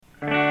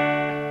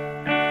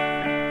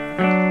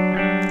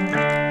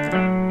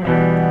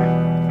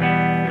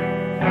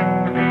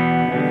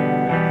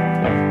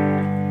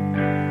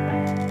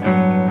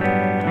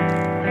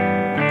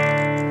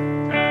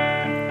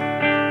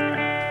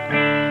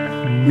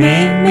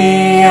Meet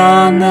me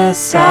on the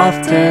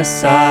softer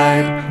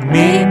side.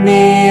 Meet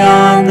me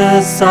on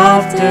the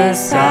softer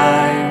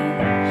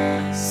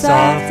side.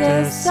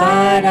 Softer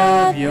side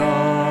of your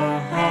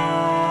heart.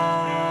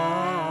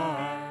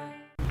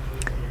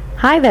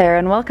 Hi there,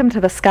 and welcome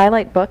to the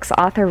Skylight Books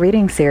author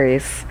reading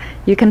series.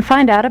 You can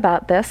find out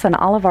about this and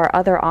all of our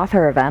other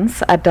author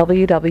events at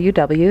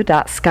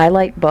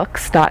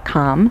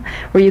www.skylightbooks.com,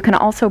 where you can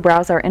also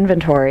browse our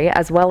inventory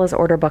as well as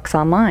order books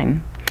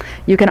online.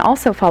 You can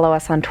also follow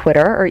us on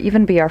Twitter or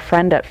even be our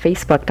friend at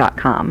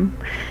facebook.com.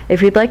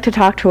 If you'd like to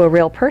talk to a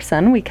real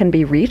person, we can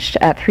be reached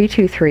at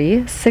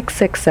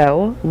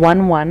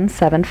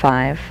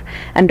 323-660-1175.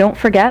 And don't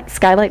forget,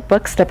 Skylight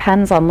Books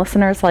depends on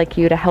listeners like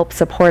you to help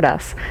support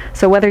us.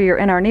 So whether you're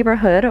in our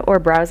neighborhood or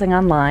browsing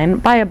online,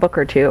 buy a book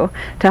or two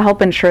to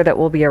help ensure that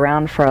we'll be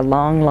around for a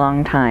long,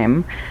 long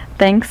time.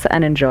 Thanks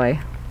and enjoy.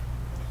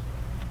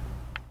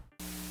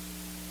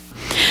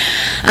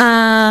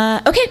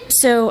 Okay,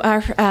 so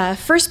our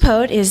first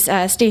poet is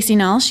Stacy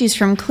Gnall. She's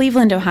from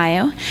Cleveland,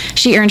 Ohio.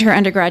 She earned her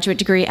undergraduate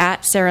degree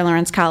at Sarah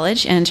Lawrence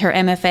College and her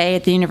MFA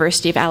at the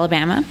University of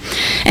Alabama.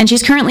 And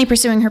she's currently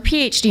pursuing her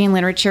PhD in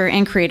literature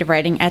and creative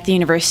writing at the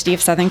University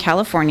of Southern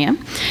California.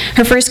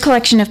 Her first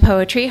collection of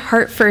poetry,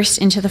 Heart First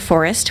into the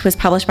Forest, was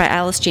published by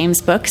Alice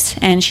James Books,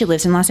 and she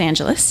lives in Los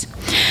Angeles.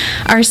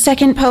 Our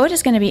second poet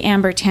is going to be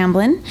Amber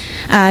Tamblyn.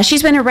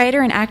 She's been a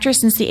writer and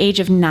actress since the age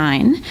of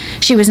 9.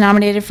 She was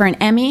nominated for an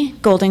Emmy,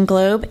 Golden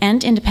Globe,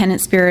 and Independent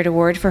Spirit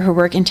Award for her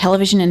work in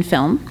television and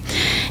film.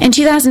 In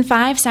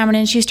 2005,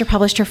 Salmon & Schuster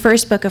published her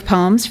first book of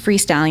poems, Free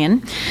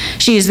Stallion.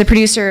 She is the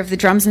producer of the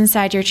Drums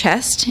Inside Your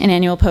Chest, an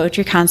annual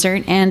poetry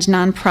concert, and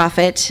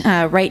nonprofit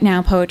Right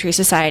Now Poetry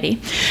Society.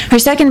 Her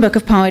second book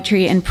of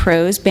poetry and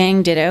prose,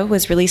 Bang Ditto,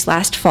 was released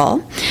last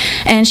fall,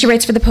 and she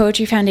writes for the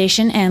Poetry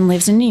Foundation and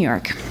lives in New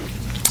York.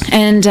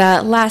 And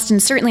last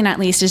and certainly not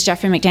least is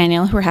Jeffrey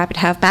McDaniel, who we're happy to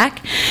have back.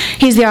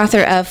 He's the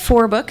author of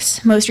 4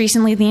 books, most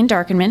recently The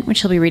Endarkenment,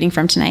 which he'll be reading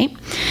from tonight.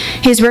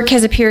 His work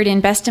has appeared in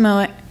Best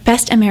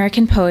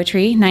American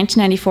Poetry,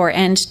 1994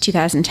 and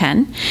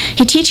 2010.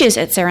 He teaches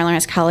at Sarah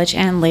Lawrence College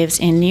and lives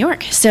in New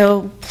York.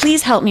 So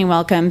please help me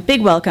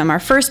big welcome, our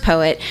first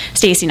poet,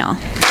 Stacy Gnall.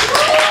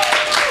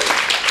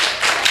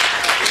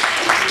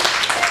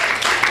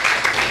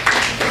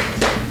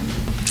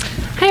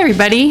 Hi,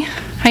 everybody.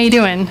 How you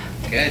doing?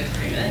 Good.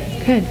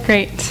 Good,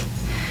 great. So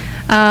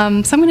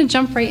I'm going to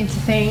jump right into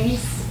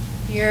things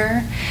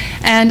here.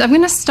 And I'm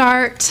going to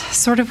start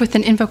sort of with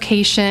an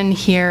invocation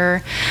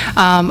here,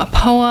 a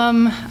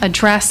poem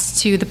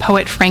addressed to the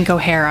poet Frank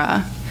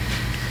O'Hara.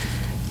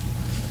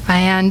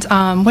 And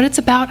what it's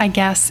about, I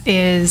guess,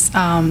 is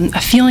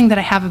a feeling that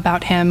I have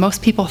about him.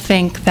 Most people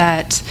think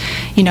that,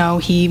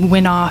 he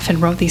went off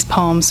and wrote these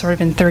poems sort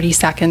of in 30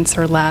 seconds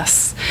or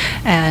less,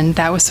 and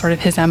that was sort of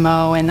his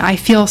MO. And I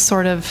feel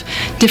sort of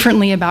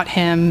differently about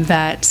him,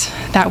 that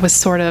was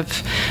sort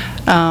of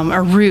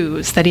a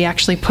ruse, that he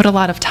actually put a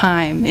lot of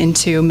time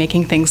into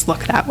making things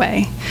look that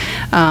way,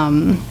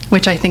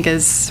 which I think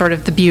is sort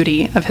of the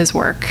beauty of his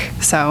work.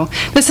 So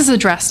this is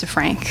addressed to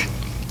Frank.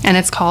 And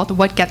it's called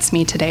What Gets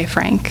Me Today,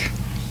 Frank.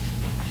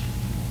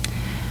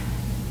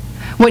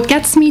 What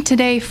gets me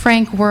today,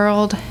 Frank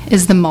world,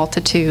 is the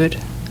multitude,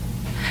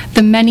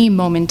 the many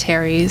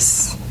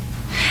momentaries,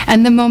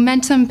 and the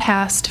momentum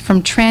passed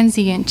from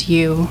transient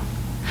you,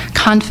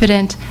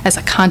 confident as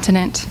a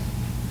continent,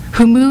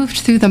 who moved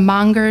through the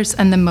mongers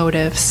and the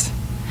motives,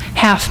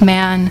 half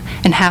man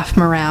and half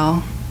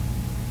morale.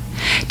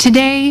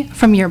 Today,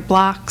 from your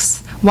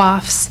blocks,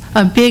 wafts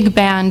a big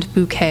band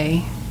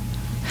bouquet.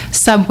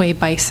 Subway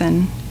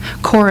bison,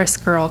 chorus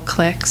girl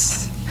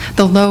clicks,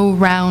 the low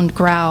round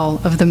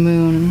growl of the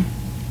moon.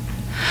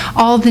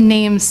 All the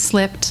names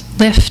lift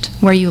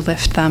where you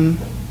lift them.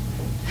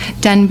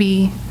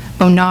 Denby,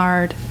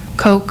 Bonard,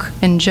 Coke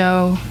and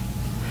Joe,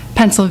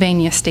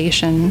 Pennsylvania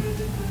Station.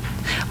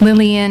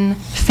 Lillian,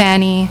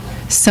 Fanny,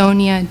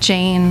 Sonia,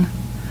 Jane,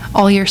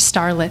 all your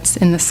starlets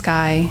in the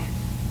sky.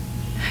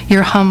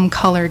 Your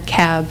hum-colored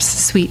cabs,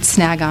 sweet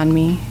snag on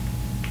me.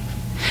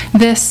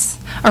 This,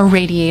 a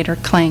radiator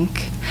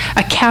clank,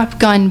 a cap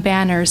gun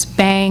banner's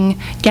bang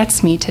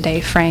gets me today,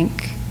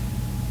 Frank.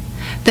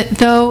 That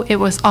though it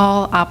was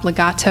all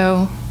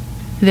obligato,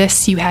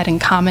 this you had in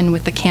common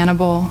with the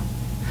cannibal.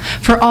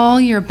 For all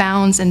your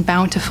bounds and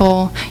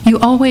bountiful, you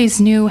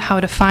always knew how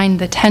to find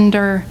the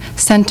tender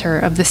center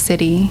of the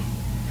city,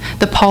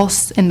 the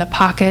pulse in the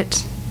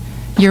pocket,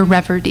 your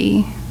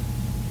reverie.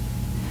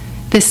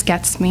 This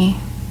gets me.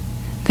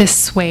 This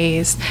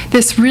sways,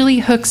 this really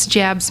hooks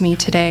jabs me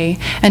today,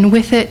 and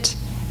with it,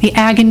 the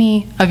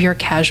agony of your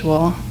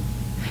casual,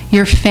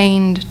 your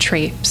feigned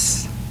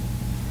trapes.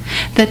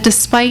 That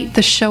despite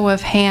the show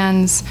of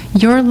hands,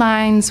 your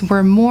lines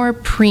were more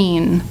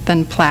preen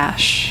than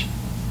plash.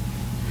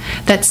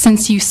 That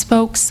since you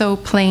spoke so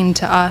plain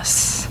to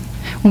us,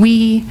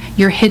 we,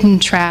 your hidden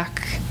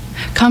track,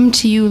 come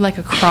to you like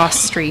a cross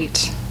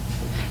street.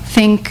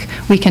 Think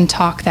we can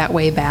talk that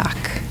way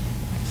back.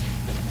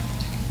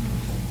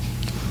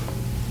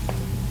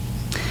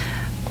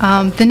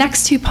 The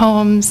next two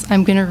poems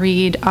I'm going to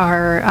read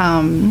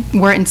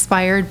were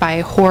inspired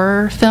by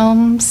horror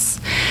films.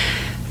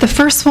 The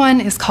first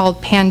one is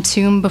called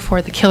Pantomime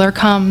Before the Killer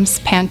Comes,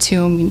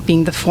 Pantomime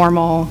being the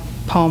formal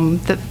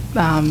poem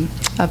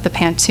of the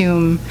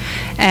Pantomime.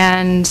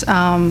 And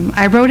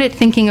I wrote it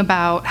thinking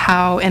about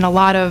how in a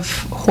lot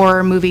of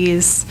horror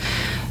movies,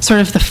 sort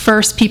of the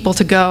first people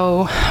to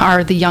go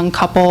are the young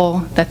couple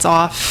that's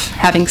off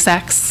having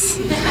sex.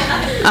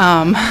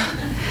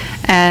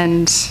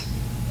 And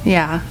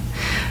yeah,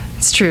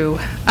 it's true.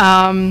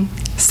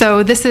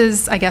 So this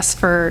is, I guess,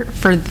 for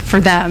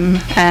them,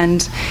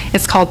 and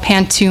it's called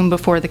Pantomime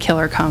Before the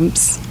Killer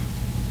Comes.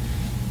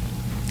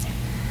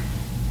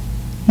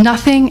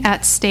 Nothing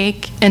at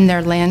stake in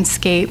their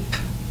landscape,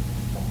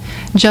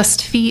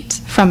 just feet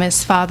from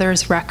his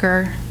father's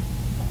wrecker,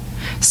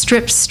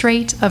 stripped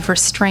straight of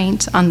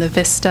restraint on the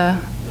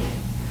vista,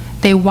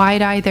 they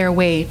wide-eye their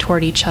way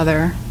toward each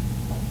other.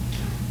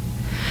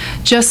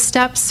 Just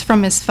steps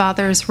from his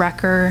father's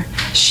wrecker,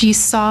 she's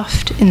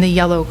soft in the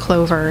yellow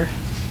clover,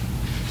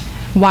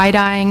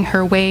 wide-eyeing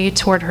her way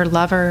toward her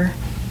lover,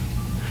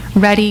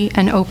 ready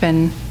and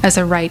open as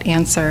a right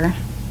answer.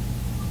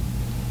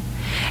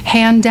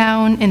 Hand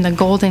down in the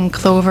golden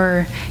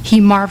clover, he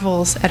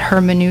marvels at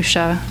her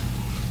minutia,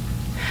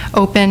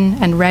 open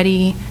and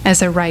ready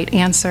as a right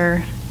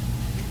answer.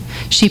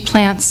 She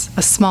plants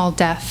a small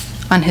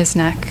death on his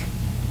neck.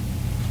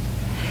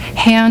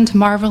 Hand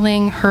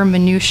marveling her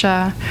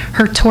minutia,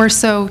 her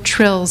torso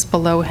trills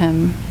below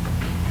him.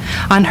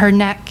 On her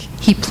neck,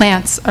 he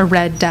plants a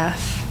red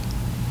death.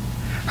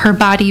 Her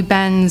body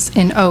bends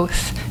in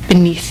oath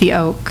beneath the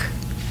oak.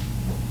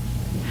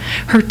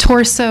 Her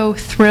torso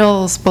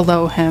thrills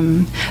below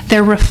him,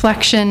 their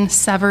reflection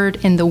severed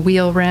in the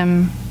wheel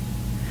rim.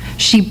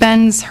 She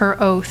bends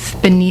her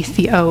oath beneath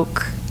the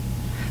oak.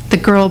 The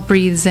girl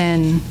breathes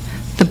in,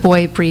 the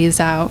boy breathes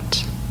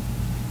out.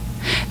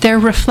 Their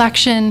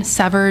reflection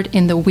severed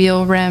in the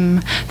wheel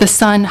rim, the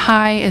sun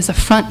high as a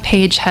front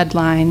page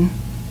headline.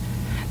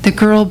 The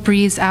girl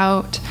breathes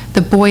out,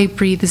 the boy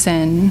breathes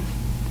in.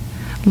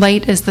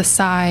 Light as the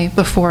sigh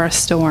before a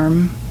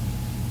storm.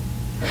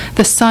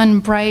 The sun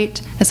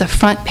bright as a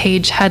front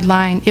page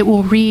headline, it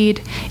will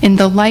read in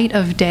the light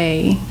of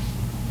day.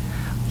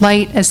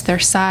 Light as their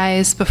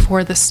sighs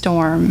before the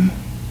storm.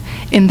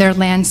 In their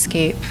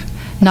landscape,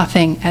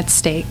 nothing at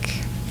stake.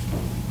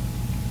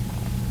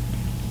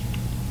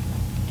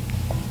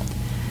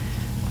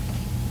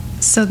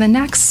 So the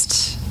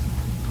next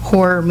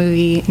horror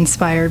movie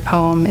inspired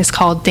poem is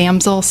called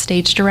Damsel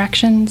Stage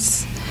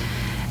Directions.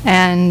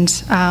 And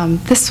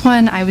this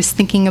one I was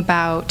thinking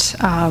about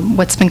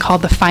what's been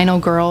called the final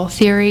girl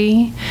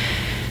theory,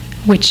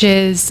 which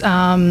is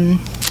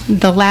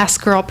the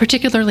last girl,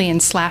 particularly in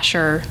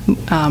slasher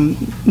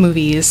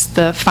movies,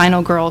 the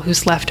final girl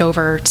who's left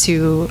over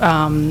to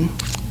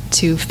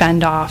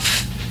fend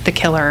off the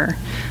killer.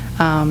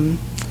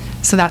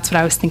 So that's what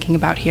I was thinking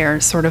about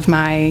here, sort of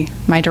my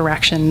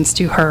directions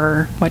to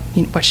her,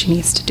 what she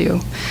needs to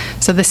do.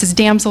 So this is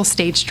Damsel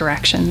Stage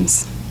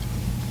Directions.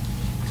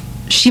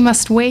 She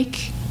must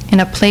wake in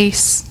a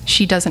place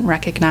she doesn't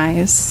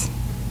recognize,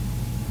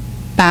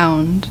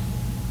 bound,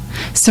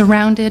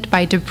 surrounded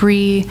by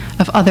debris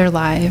of other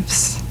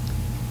lives,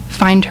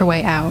 find her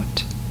way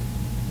out.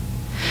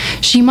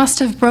 She must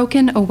have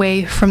broken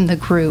away from the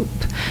group,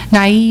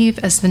 naive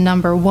as the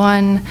number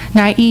one,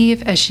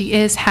 naive as she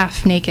is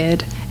half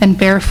naked and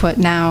barefoot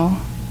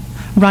now,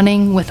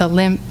 running with a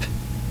limp,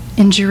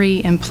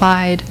 injury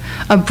implied,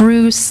 a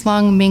bruise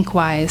slung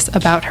minkwise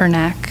about her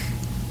neck.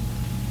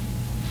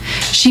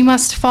 She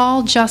must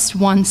fall just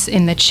once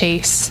in the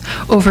chase,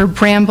 over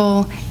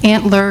bramble,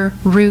 antler,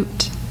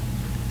 root.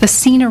 The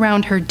scene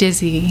around her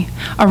dizzy,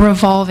 a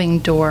revolving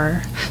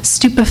door,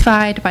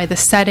 stupefied by the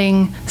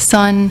setting,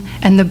 sun,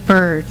 and the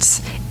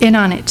birds, in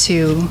on it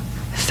too,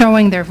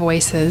 throwing their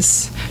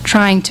voices,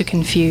 trying to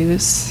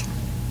confuse.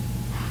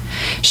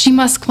 She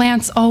must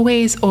glance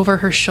always over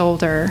her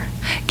shoulder,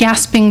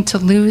 gasping to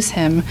lose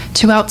him,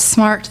 to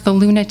outsmart the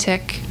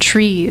lunatic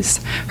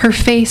trees, her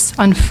face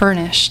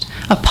unfurnished,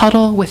 a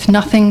puddle with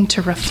nothing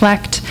to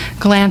reflect,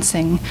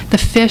 glancing, the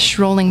fish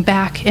rolling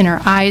back in her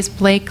eyes'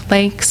 Blake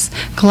lakes,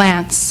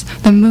 glance,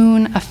 the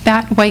moon a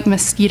fat white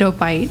mosquito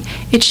bite,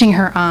 itching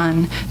her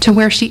on, to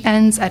where she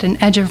ends at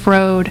an edge of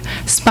road,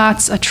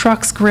 spots a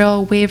truck's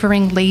grill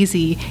wavering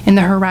lazy in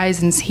the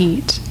horizon's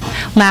heat,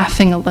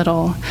 laughing a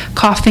little,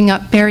 coughing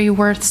up berry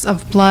worths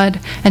of blood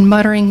and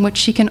muttering what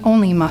she can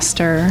only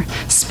muster,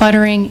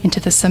 sputtering into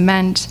the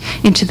cement,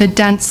 into the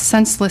dense,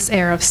 senseless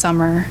air of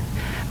summer.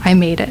 I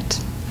made it.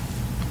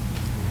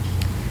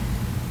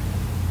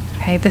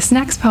 Okay, this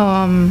next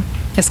poem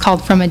is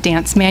called From a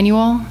Dance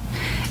Manual,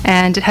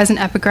 and it has an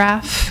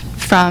epigraph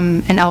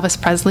from an Elvis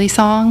Presley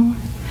song.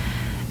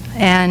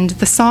 And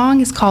the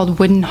song is called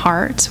Wooden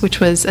Heart, which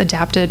was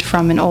adapted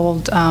from an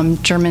old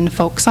German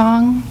folk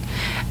song.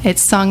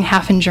 It's sung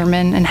half in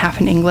German and half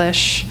in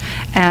English.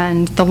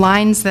 And the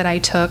lines that I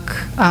took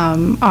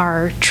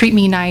are treat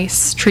me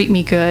nice, treat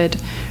me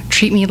good,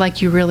 treat me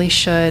like you really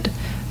should,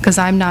 'cause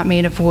I'm not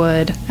made of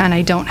wood and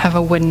I don't have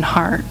a wooden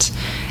heart.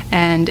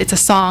 And it's a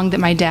song that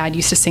my dad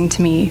used to sing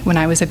to me when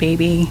I was a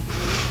baby.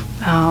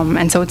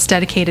 And so it's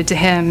dedicated to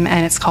him,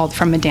 and it's called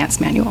From a Dance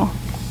Manual.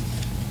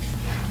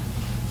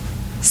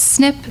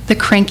 Snip the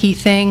cranky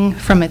thing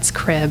from its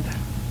crib.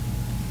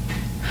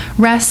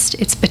 Rest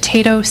its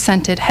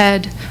potato-scented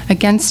head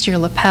against your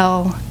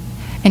lapel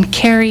and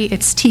carry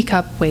its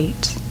teacup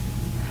weight,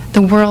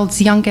 the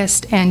world's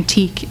youngest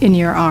antique in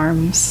your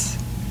arms.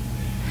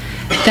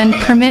 Then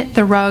permit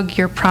the rug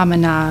your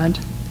promenade.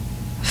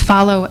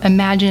 Follow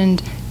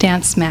imagined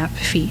dance map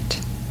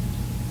feet.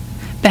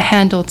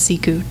 Behandelt sie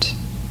gut.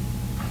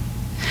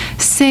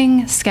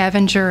 Sing,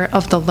 scavenger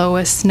of the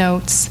lowest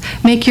notes.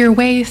 Make your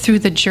way through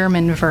the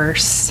German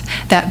verse,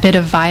 that bit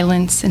of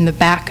violence in the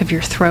back of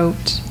your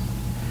throat.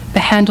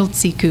 Behandelt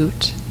sie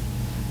gut.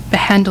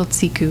 Behandelt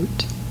sie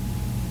gut.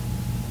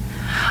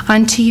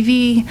 On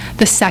TV,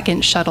 the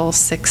second shuttle's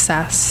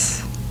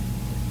success.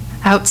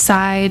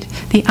 Outside,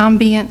 the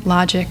ambient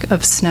logic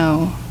of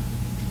snow.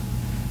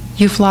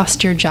 You've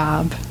lost your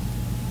job.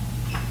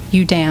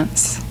 You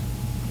dance.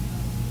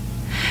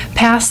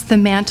 Past the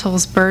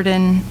mantle's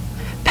burden,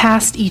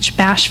 past each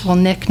bashful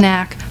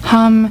knick-knack,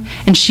 hum,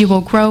 and she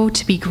will grow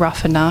to be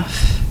gruff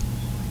enough.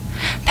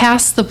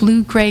 Past the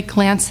blue-gray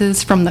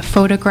glances from the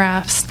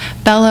photographs,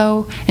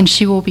 bellow, and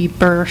she will be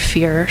burr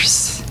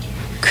fierce.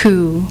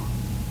 Coo.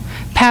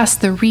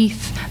 Past the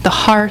wreath, the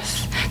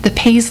hearth, the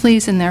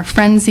paisleys in their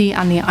frenzy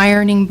on the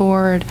ironing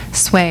board,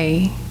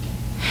 sway,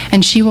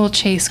 and she will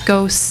chase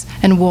ghosts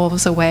and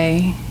wolves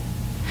away.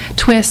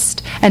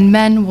 Twist, and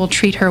men will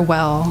treat her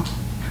well.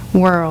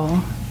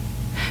 Whirl.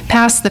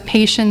 Past the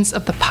patience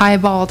of the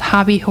piebald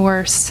hobby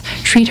horse,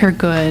 treat her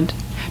good,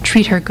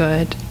 treat her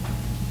good.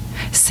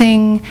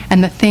 Sing,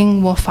 and the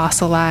thing will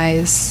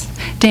fossilize.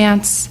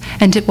 Dance,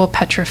 and it will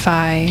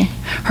petrify.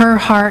 Her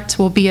heart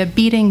will be a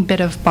beating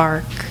bit of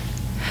bark.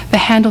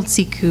 Behandelt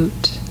sie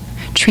gut.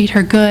 Treat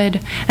her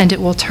good, and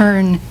it will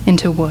turn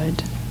into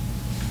wood.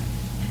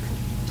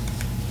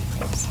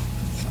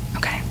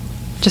 Okay,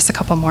 just a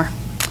couple more.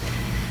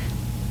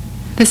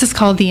 This is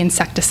called The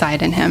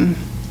Insecticide in Him.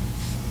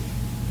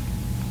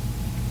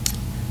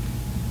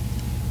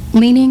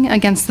 Leaning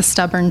against the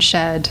stubborn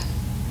shed,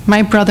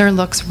 my brother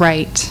looks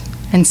right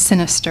and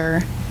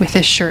sinister with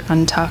his shirt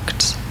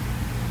untucked.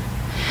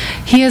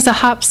 He is a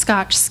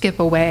hopscotch skip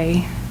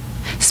away,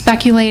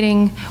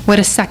 speculating what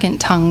a second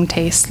tongue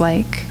tastes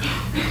like,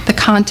 the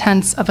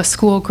contents of a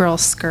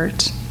schoolgirl's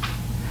skirt,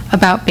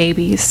 about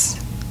babies,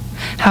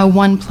 how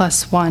 1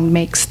 + 1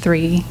 makes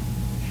 3.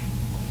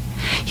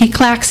 He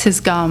clacks his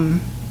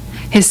gum,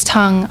 his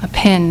tongue a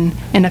pin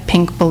in a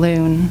pink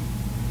balloon.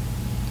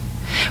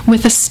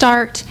 With a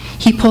start,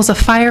 he pulls a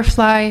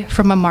firefly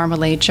from a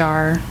marmalade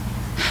jar,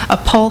 a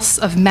pulse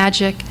of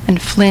magic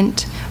and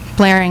flint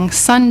blaring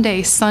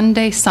Sunday,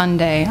 Sunday,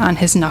 Sunday on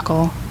his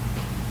knuckle.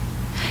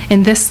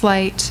 In this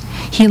light,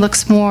 he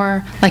looks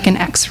more like an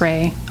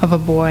X-ray of a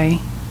boy.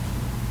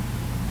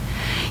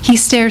 He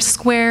stares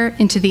square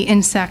into the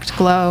insect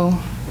glow,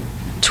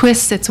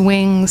 twists its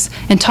wings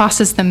and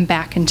tosses them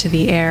back into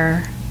the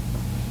air,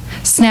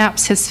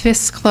 snaps his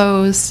fists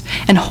closed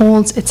and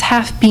holds its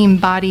half-beam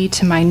body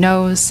to my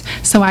nose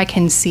so I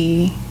can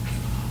see.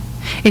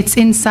 Its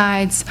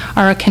insides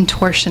are a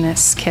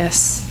contortionist's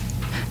kiss,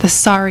 the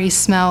sorry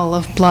smell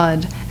of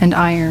blood and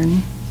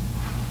iron.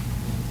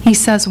 He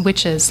says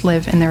witches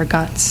live in their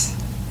guts.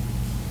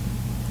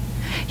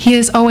 He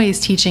is always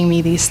teaching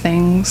me these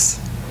things,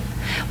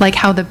 like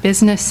how the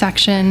business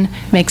section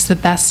makes the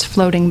best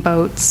floating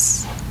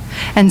boats,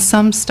 and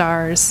some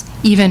stars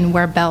even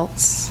wear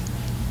belts.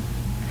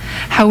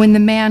 How when the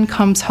man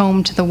comes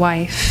home to the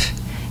wife,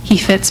 he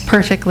fits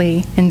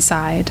perfectly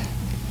inside.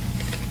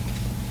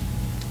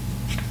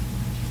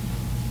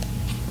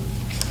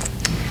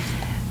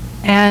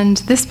 And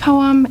this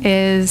poem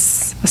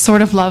is a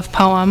sort of love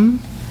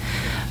poem,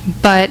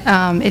 but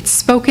it's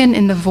spoken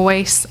in the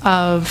voice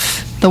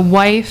of the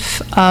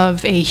wife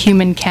of a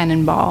human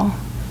cannonball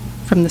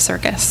from the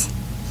circus.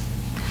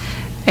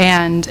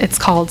 And it's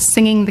called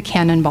Singing the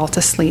Cannonball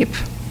to Sleep.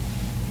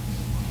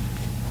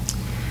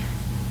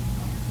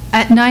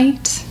 At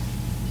night,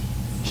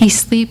 he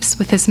sleeps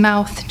with his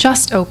mouth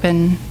just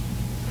open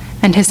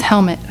and his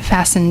helmet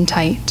fastened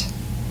tight.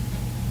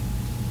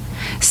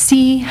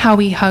 See how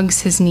he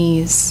hugs his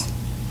knees,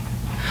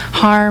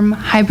 harm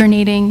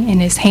hibernating in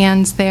his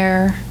hands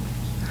there,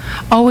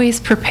 always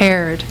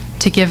prepared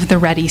to give the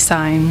ready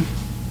sign.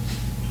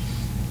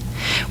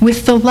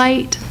 With the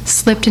light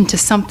slipped into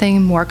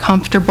something more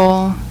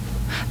comfortable,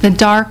 the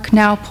dark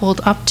now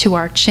pulled up to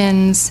our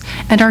chins,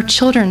 and our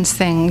children's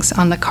things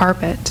on the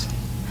carpet,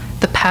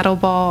 the paddle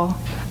ball,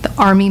 the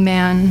army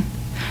man,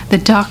 the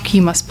duck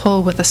you must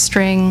pull with a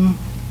string.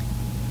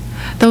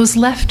 Those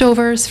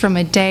leftovers from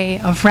a day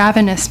of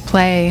ravenous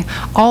play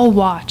all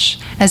watch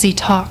as he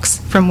talks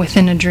from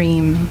within a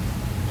dream.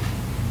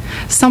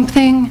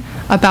 Something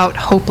about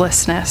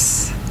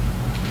hopelessness,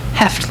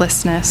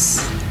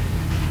 heftlessness,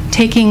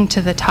 taking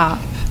to the top,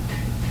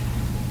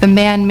 the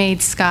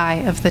man-made sky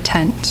of the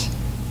tent.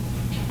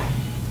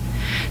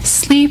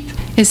 Sleep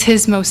is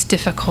his most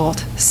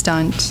difficult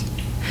stunt.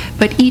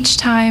 But each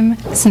time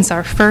since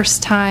our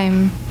first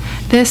time,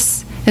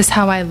 this is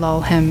how I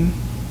lull him.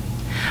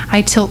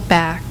 I tilt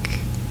back,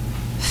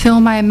 fill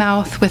my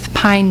mouth with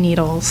pine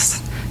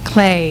needles,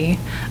 clay,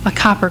 a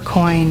copper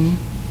coin.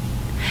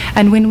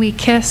 And when we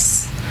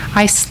kiss,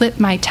 I slip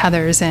my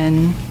tethers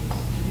in,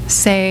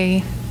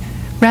 say,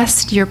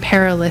 rest your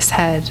perilous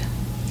head.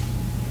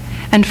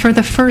 And for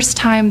the first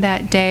time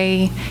that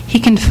day, he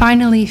can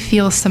finally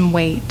feel some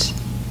weight.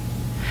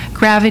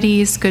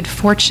 Gravity's good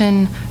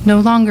fortune no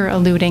longer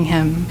eluding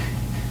him.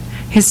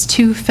 His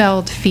two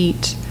felled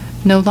feet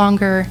no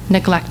longer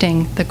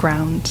neglecting the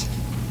ground.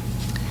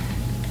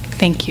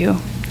 Thank you.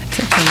 That's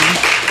it for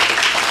me.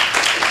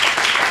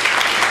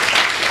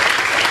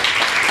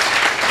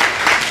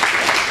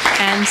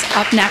 And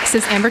up next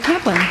is Amber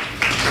Tamblyn.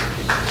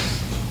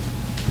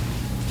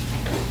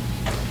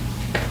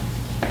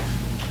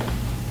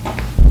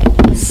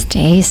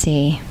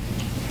 Stacy.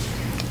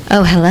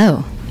 Oh,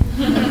 hello.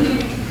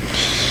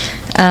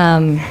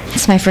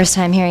 It's my first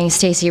time hearing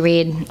Stacy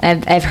read.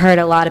 I've heard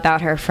a lot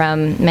about her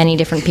from many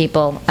different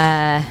people.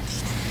 And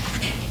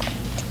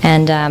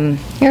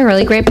you're a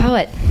really great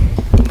poet.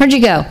 Where'd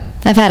you go?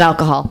 I've had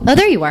alcohol. Oh,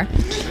 there you are.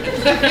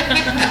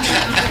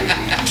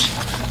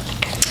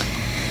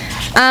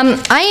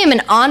 I am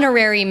an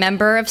honorary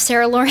member of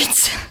Sarah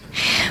Lawrence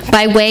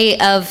by way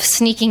of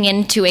sneaking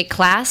into a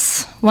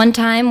class one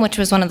time, which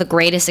was one of the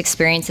greatest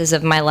experiences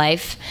of my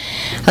life.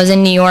 I was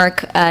in New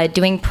York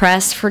doing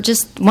press for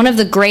just one of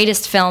the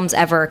greatest films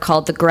ever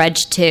called The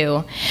Grudge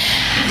 2.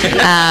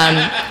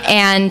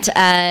 And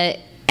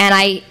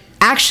I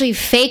actually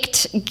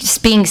faked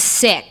being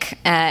sick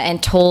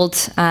and told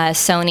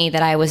Sony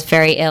that I was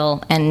very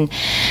ill and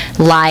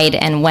lied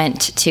and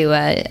went to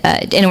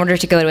in order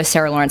to go to a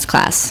Sarah Lawrence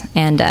class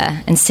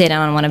and sit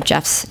on one of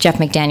Jeff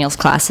McDaniel's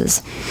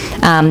classes.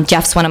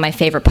 Jeff's one of my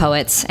favorite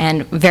poets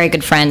and very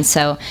good friend,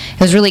 so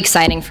it was really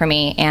exciting for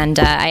me. And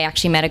I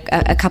actually met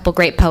a couple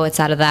great poets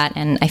out of that,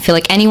 and I feel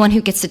like anyone who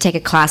gets to take a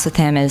class with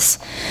him is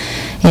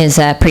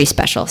pretty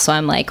special. So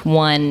I'm like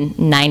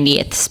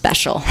 1/90th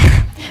special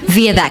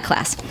via that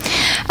class.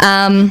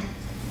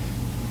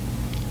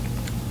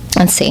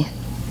 Let's see.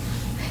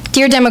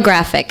 Dear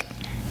demographic,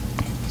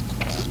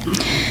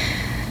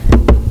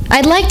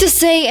 I'd like to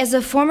say, as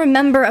a former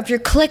member of your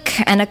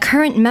clique and a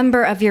current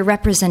member of your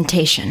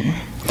representation,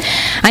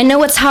 I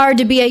know it's hard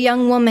to be a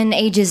young woman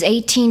ages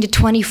 18 to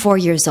 24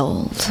 years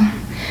old.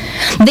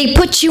 They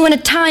put you in a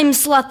time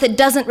slot that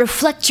doesn't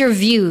reflect your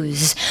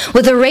views,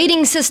 with a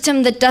rating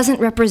system that doesn't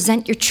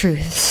represent your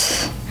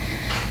truths.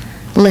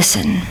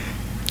 Listen.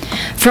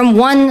 From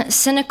one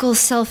cynical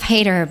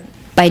self-hater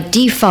by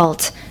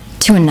default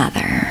to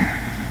another.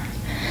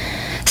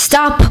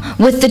 Stop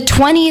with the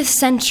 20th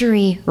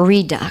century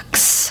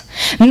redux.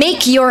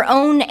 Make your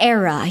own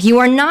era. You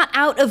are not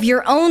out of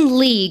your own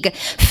league.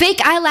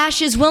 Fake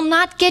eyelashes will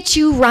not get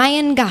you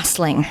Ryan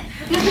Gosling.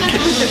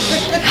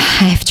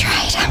 I've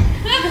tried.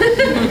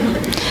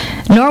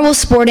 Nor will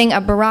sporting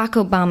a Barack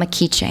Obama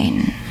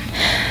keychain.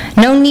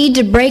 No need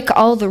to break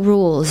all the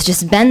rules,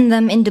 just bend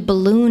them into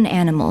balloon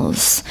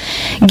animals.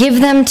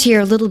 Give them to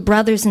your little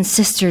brothers and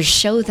sisters,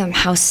 show them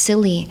how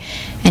silly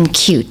and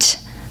cute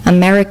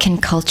American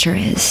culture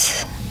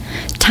is.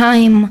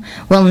 Time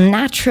will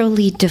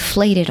naturally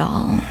deflate it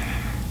all.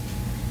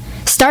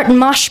 Start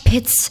mosh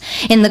pits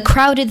in the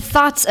crowded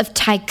thoughts of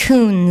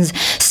tycoons.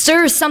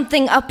 Stir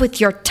something up with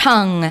your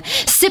tongue.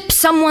 Sip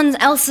someone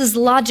else's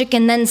logic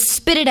and then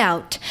spit it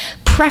out,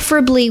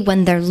 preferably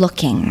when they're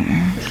looking.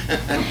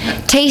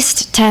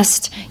 Taste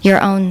test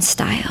your own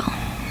style.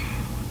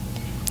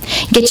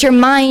 Get your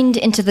mind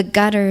into the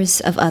gutters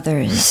of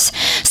others.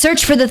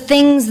 Search for the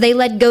things they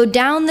let go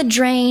down the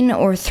drain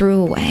or threw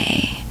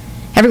away.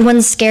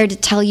 Everyone's scared to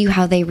tell you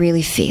how they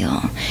really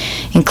feel,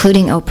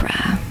 including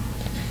Oprah.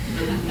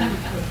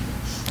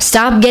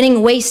 Stop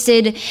getting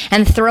wasted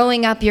and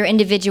throwing up your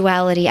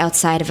individuality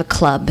outside of a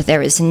club.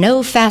 There is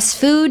no fast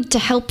food to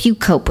help you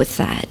cope with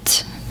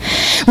that.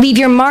 Leave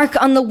your mark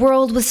on the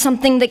world with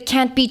something that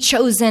can't be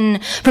chosen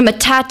from a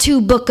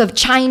tattoo book of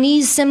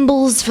Chinese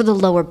symbols for the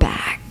lower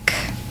back.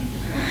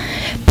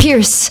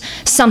 Pierce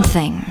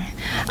something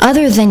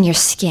other than your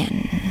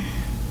skin.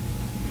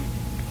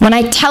 When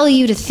I tell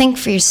you to think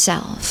for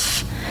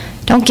yourself,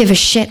 don't give a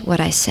shit what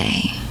I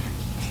say.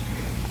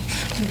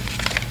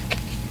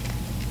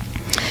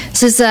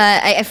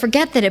 I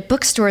forget that at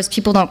bookstores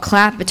people don't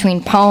clap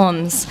between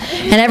poems,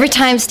 and every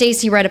time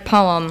Stacy read a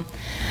poem,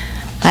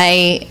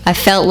 I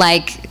felt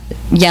like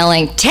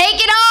yelling, "Take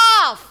it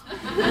off!"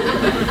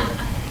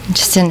 It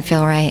just didn't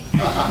feel right.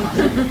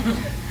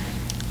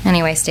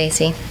 Anyway,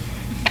 Stacy,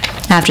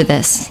 after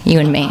this, you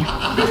and me.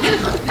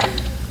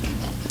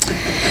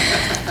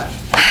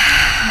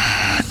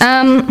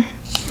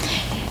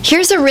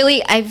 Here's a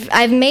really,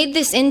 I've made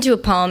this into a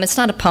poem. It's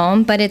not a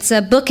poem, but it's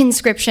a book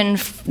inscription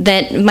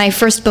that my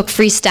first book,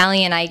 Free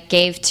Stallion, I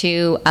gave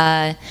to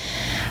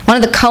one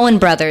of the Coen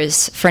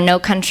brothers for No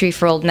Country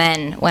for Old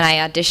Men when I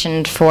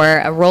auditioned for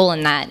a role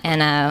in that,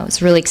 and I was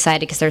really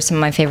excited because they're some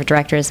of my favorite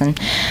directors. And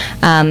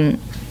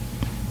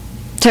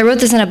So I wrote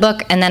this in a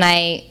book, and then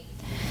I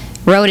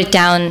wrote it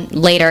down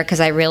later because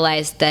I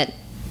realized that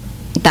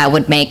that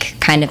would make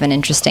kind of an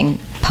interesting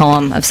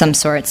poem of some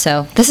sort.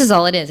 So this is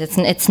all it is.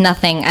 It's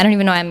nothing. I don't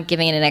even know why I'm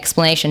giving it an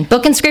explanation.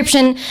 Book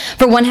inscription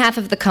for one half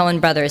of the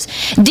Cohen brothers.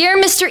 Dear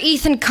Mr.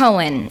 Ethan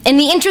Cohen, in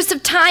the interest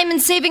of time and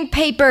saving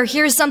paper,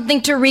 here's something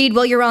to read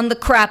while you're on the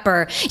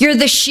crapper. You're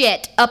the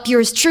shit. Up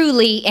yours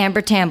truly,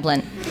 Amber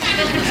Tamblyn.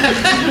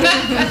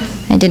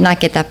 I did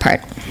not get that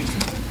part.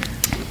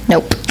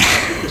 Nope.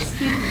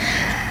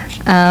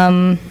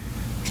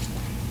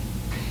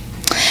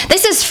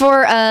 This is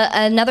for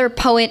another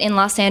poet in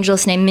Los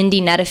Angeles named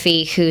Mindy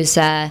Nettifee, who's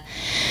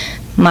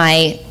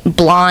my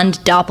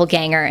blonde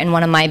doppelganger and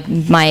one of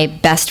my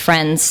best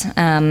friends,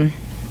 and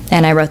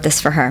I wrote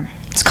this for her.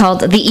 It's called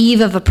The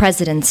Eve of a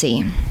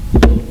Presidency.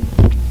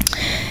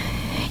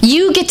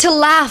 You get to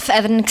laugh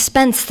at an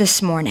expense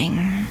this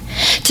morning.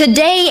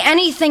 Today,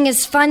 anything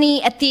is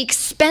funny at the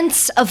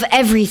expense of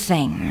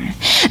everything.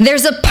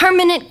 There's a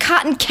permanent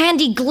cotton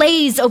candy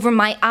glaze over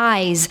my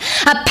eyes,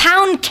 a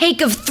pound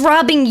cake of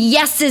throbbing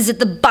yeses at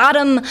the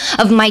bottom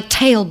of my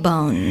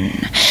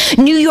tailbone.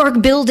 New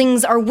York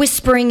buildings are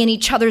whispering in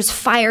each other's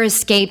fire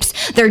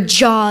escapes, their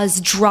jaws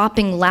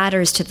dropping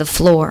ladders to the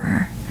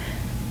floor.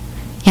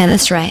 Yeah,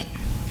 that's right.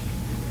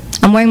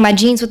 I'm wearing my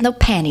jeans with no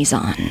panties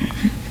on.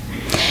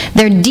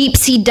 They're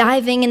deep-sea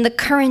diving in the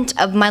current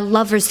of my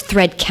lover's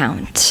thread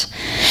count.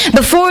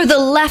 Before the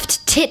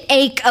left tit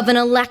ache of an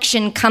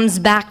election comes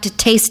back to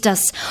taste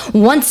us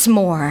once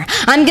more,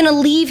 I'm gonna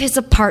leave his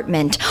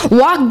apartment,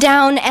 walk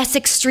down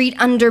Essex Street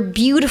under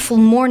beautiful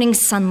morning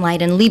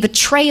sunlight, and leave a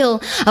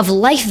trail of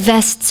life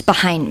vests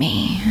behind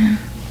me.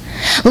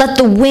 Let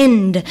the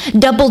wind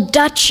double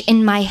dutch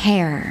in my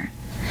hair.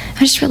 I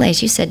just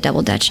realized you said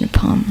double dutch in a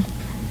poem.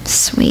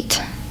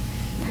 Sweet.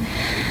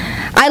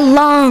 I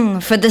long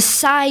for the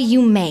sigh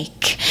you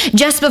make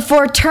just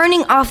before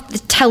turning off the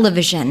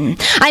television.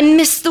 I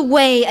miss the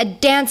way a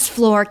dance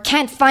floor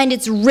can't find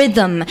its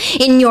rhythm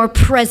in your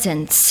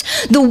presence.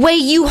 The way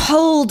you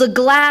hold a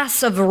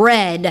glass of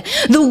red.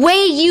 The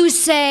way you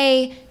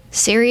say,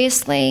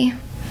 seriously?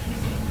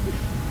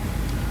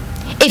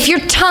 If your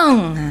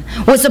tongue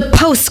was a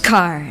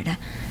postcard,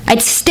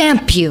 I'd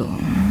stamp you.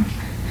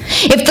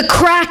 If the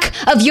crack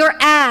of your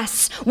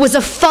ass was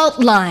a fault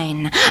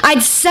line, I'd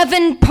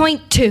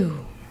 7.2.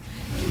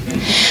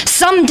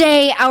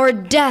 Someday our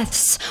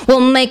deaths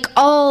will make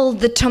all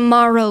the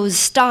tomorrows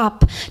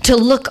stop to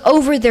look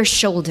over their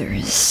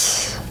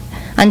shoulders.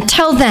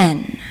 Until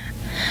then,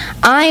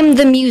 I'm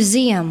the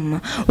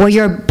museum where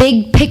your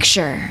big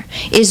picture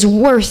is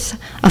worth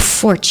a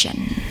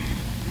fortune.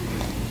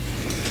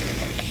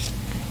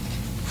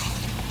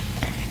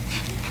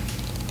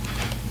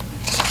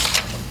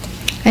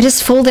 I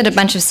just folded a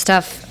bunch of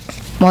stuff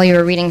while you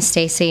were reading,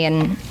 Stacy,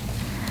 and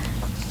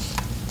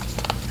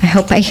I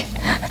hope I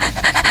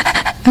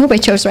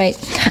chose right.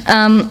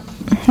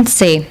 Let's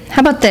see.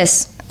 How about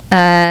this?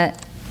 How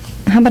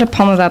about a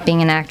poem about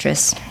being an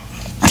actress?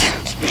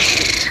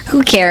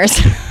 Who cares?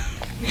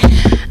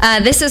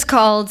 This is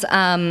called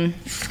My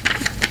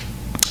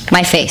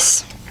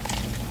Face.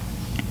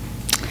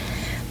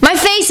 My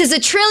face is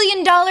 $1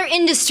 trillion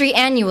industry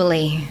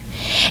annually.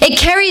 It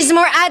carries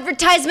more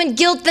advertisement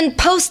guilt than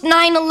post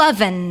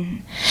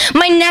 9/11.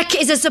 My neck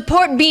is a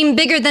support beam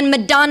bigger than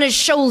Madonna's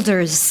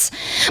shoulders.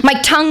 My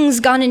tongue's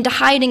gone into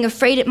hiding,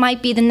 afraid it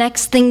might be the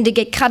next thing to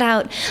get cut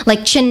out,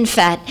 like chin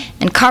fat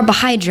and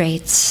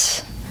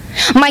carbohydrates.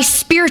 My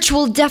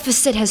spiritual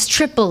deficit has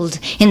tripled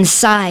in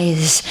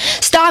size.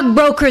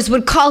 Stockbrokers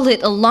would call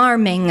it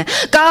alarming.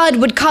 God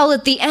would call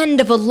it the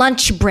end of a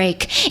lunch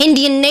break.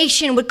 Indian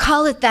Nation would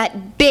call it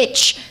that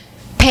bitch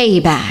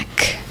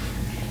payback.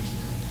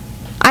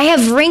 I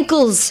have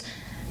wrinkles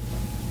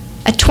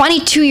at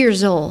 22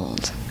 years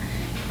old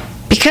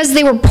because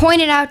they were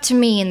pointed out to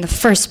me in the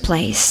first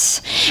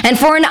place. And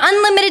for an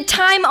unlimited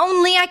time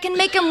only, I can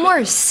make them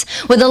worse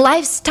with a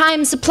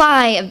lifetime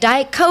supply of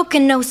Diet Coke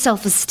and no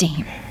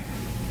self-esteem.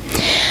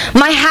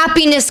 My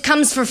happiness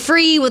comes for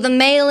free with a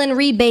mail-in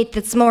rebate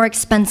that's more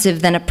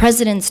expensive than a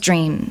president's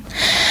dream.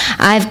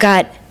 I've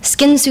got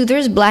skin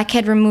soothers,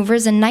 blackhead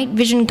removers, and night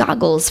vision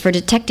goggles for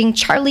detecting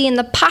Charlie in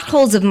the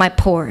potholes of my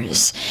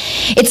pores.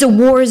 It's a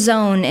war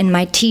zone in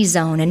my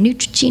T-zone, and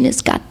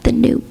Neutrogena's got the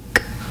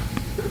nuke.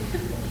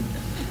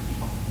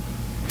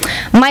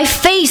 My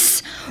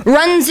face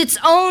runs its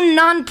own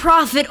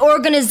nonprofit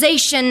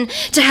organization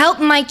to help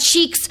my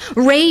cheeks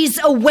raise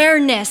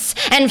awareness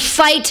and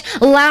fight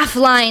laugh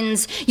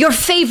lines. Your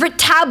favorite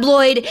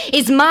tabloid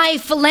is My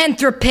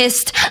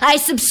Philanthropist. I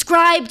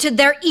subscribe to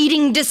their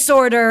eating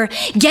disorder.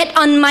 Get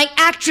on my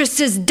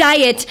actress's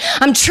diet.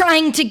 I'm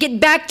trying to get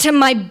back to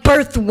my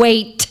birth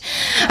weight.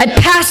 I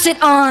pass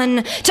it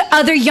on to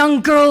other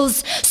young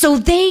girls so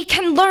they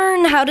can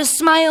learn how to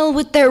smile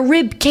with their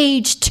rib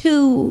cage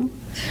too.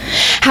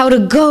 How to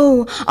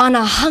go on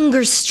a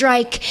hunger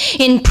strike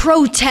in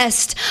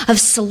protest of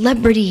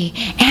celebrity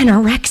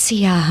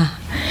anorexia.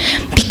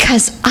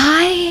 Because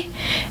I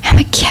am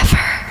a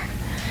giver.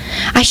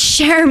 I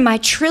share my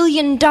 $1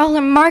 trillion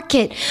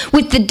market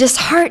with the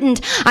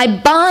disheartened.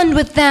 I bond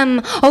with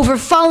them over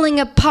falling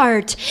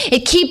apart.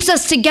 It keeps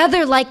us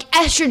together like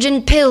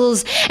estrogen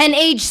pills, and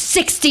age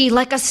 60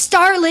 like a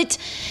starlet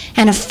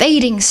and a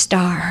fading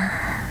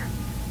star.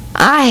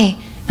 I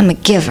am a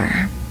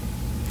giver.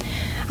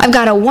 I've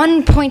got a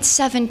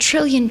 $1.7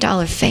 trillion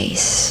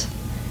face.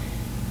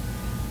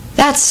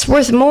 That's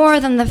worth more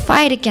than the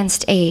fight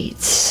against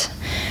AIDS.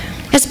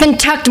 It's been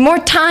tucked more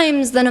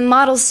times than a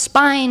model's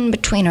spine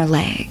between her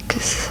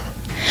legs.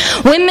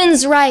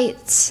 Women's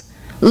rights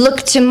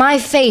look to my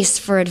face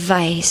for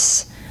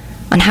advice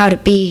on how to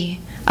be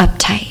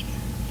uptight.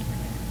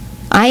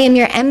 I am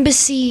your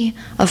embassy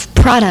of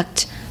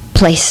product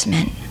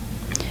placement.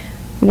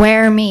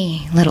 Wear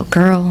me, little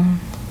girl.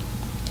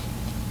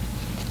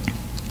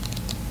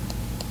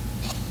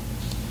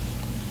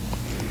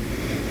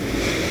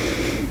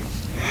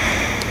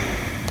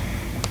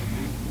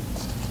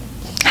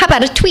 How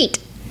about a tweet?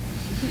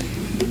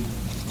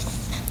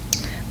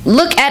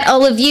 Look at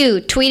all of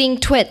you tweeting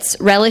twits,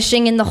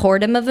 relishing in the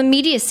whoredom of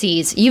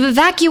immediacies. You've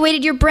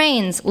evacuated your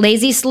brains,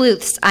 lazy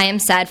sleuths. I am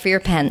sad for your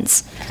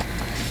pens.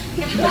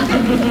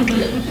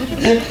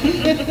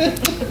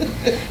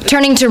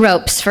 Turning to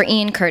ropes for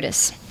Ian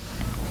Curtis.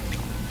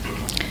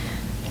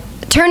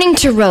 Turning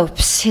to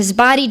ropes, his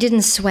body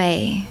didn't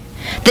sway.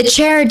 The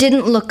chair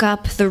didn't look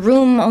up. The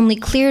room only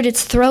cleared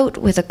its throat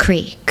with a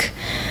creak.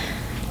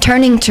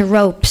 Turning to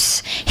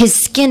ropes, his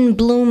skin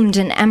bloomed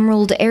an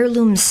emerald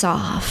heirloom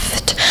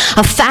soft.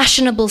 A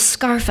fashionable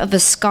scarf of a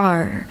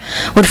scar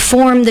would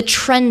form the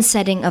trend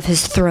setting of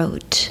his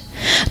throat.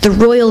 The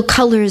royal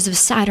colors of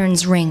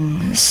Saturn's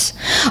rings.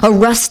 A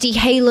rusty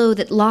halo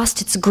that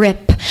lost its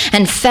grip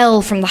and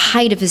fell from the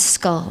height of his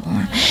skull.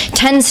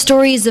 10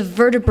 stories of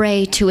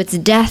vertebrae to its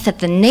death at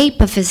the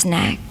nape of his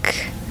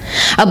neck.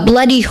 A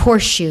bloody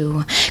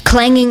horseshoe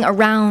clanging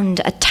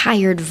around a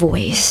tired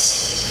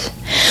voice.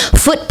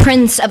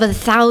 Footprints of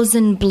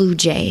 1,000 blue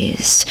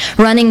jays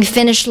running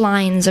finish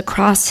lines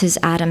across his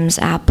Adam's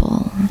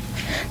apple.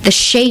 The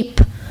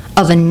shape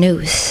of a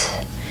noose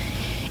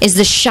is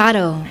the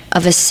shadow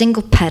of a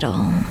single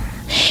petal.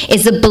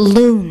 Is a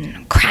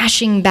balloon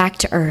crashing back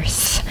to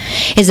earth?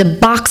 Is a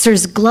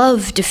boxer's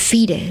glove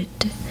defeated?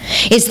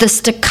 Is the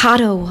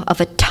staccato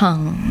of a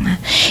tongue?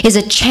 Is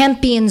a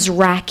champion's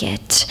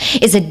racket?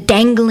 Is a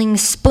dangling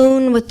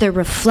spoon with their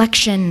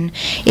reflection?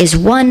 Is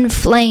one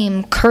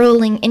flame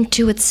curling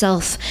into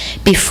itself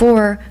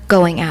before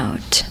going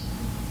out?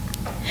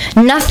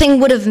 Nothing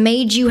would have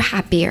made you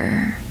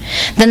happier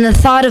than the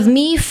thought of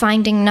me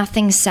finding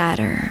nothing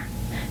sadder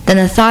than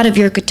the thought of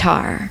your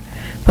guitar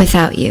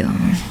without you.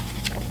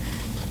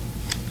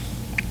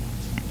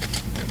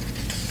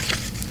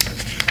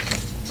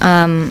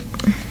 I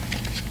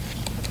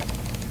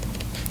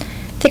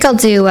think I'll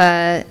do,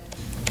 I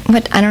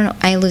don't know,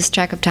 I lose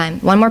track of time.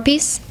 One more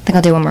piece? I think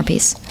I'll do one more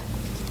piece.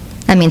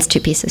 That means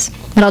 2 pieces,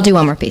 but I'll do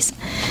one more piece.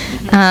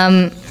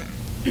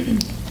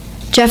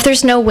 Jeff,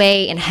 there's no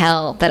way in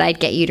hell that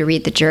I'd get you to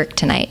read The Jerk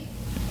tonight.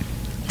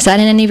 Is that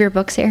in any of your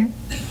books here?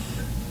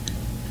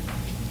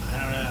 I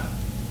don't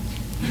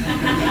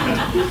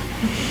know.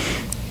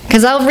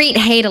 Because I'll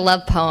hate a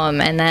love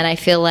poem, and then I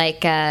feel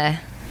like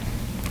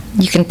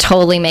you can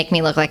totally make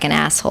me look like an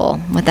asshole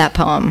with that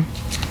poem.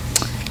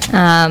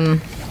 I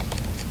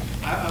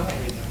won't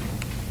read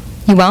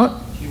that. You won't?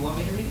 Do you want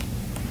me to read it?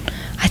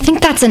 I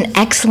think that's an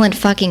excellent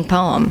fucking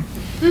poem.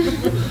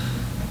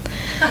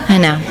 I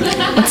know.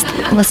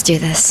 Let's do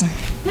this.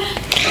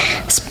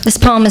 This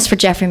poem is for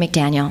Jeffrey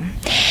McDaniel.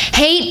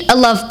 Hate a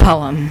love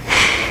poem.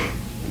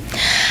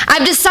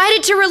 I've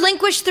decided to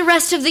relinquish the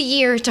rest of the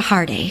year to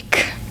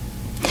heartache.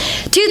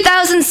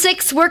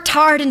 2006 worked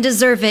hard and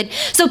deserve it,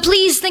 so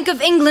please think of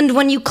England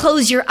when you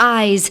close your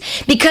eyes,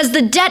 because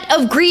the debt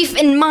of grief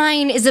in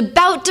mine is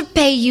about to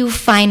pay you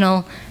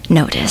final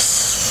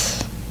notice.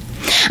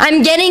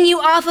 I'm getting you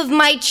off of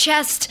my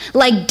chest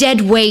like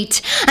dead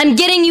weight. I'm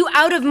getting you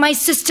out of my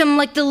system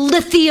like the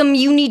lithium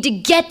you need to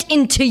get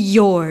into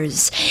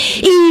yours.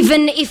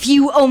 Even if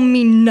you owe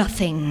me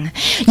nothing,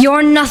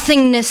 your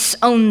nothingness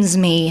owns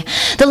me.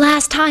 The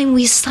last time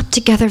we slept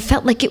together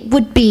felt like it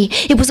would be.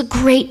 It was a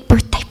great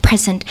birthday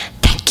present.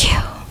 Thank you.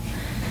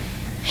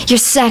 Your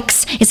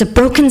sex is a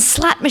broken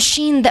slot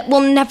machine that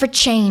will never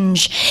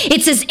change.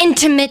 It's as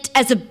intimate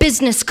as a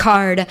business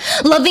card.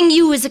 Loving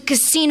you is a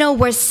casino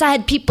where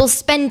sad people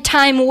spend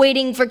time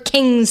waiting for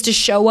kings to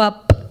show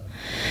up.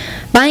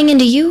 Buying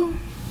into you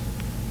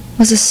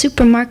was a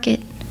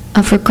supermarket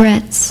of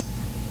regrets.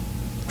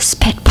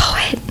 Spit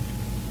poet.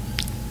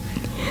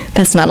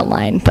 That's not a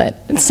line,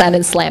 but it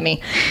sounded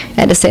slammy.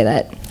 I had to say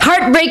that.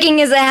 Heartbreaking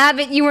is a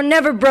habit you were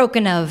never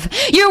broken of.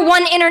 You're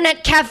one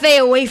internet cafe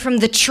away from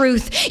the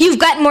truth. You've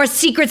got more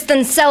secrets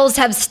than cells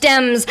have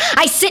stems.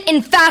 I sit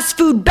in fast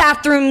food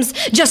bathrooms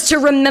just to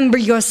remember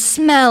your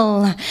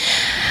smell.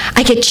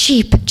 I get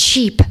cheap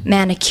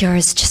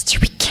manicures just to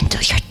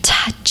rekindle your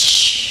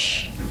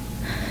touch.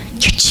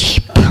 You're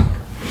cheap.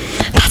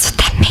 That's what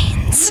that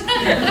means. hands.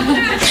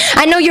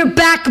 I know your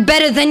back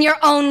better than your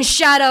own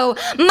shadow.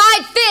 My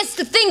fist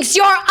thinks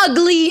you're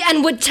ugly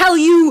and would tell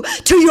you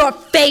to your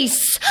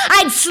face.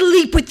 I'd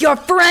sleep with your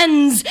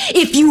friends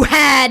if you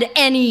had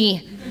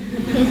any.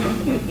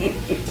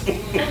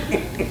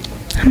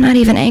 I'm not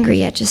even angry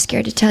yet, just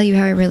scared to tell you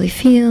how I really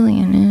feel,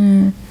 you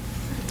know.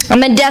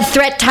 I'm a death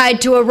threat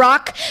tied to a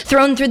rock,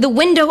 thrown through the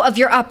window of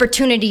your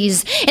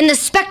opportunities. In the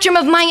spectrum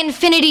of my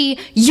infinity,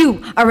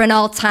 you are an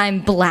all-time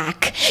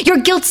black. Your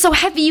guilt's so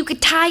heavy you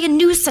could tie a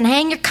noose and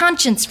hang your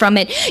conscience from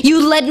it.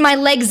 You led my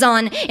legs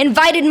on,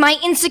 invited my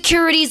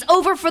insecurities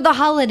over for the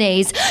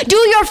holidays. Do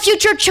your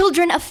future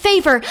children a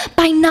favor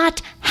by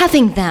not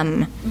having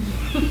them.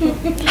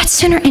 I'd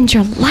sooner end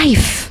your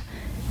life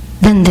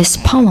than this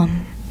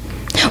poem.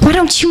 Why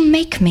don't you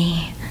make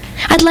me?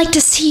 I'd like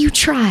to see you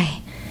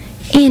try.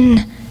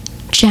 In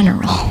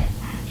general.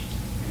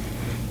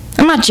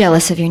 I'm not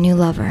jealous of your new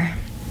lover.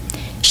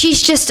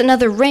 She's just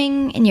another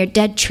ring in your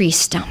dead tree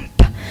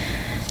stump.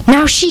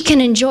 Now she can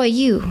enjoy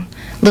you,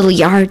 little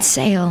yard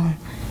sale.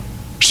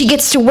 She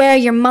gets to wear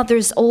your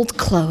mother's old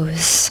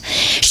clothes.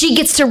 She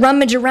gets to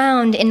rummage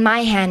around in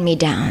my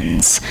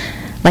hand-me-downs,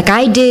 like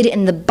I did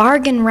in the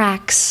bargain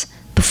racks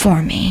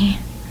before me.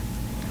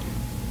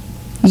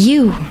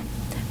 You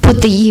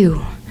put the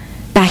you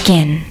back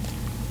in.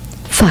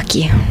 Fuck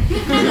you.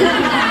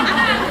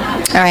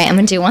 All right, I'm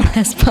gonna do one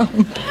last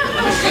poem.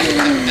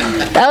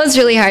 That was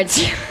really hard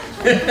too.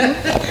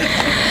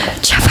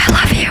 Jeff, I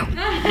love you.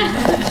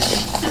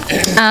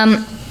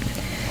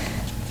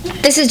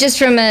 This is just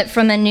from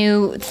a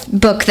new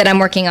book that I'm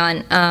working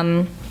on.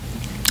 And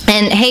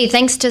hey,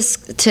 thanks to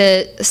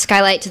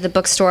Skylight, to the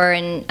bookstore,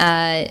 and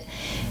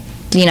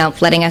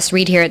letting us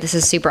read here. This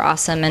is super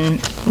awesome,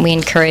 and we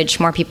encourage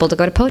more people to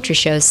go to poetry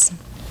shows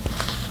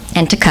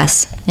and to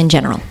cuss in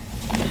general.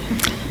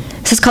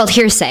 This is called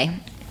Hearsay.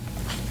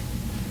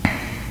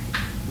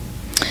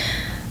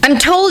 I'm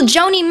told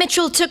Joni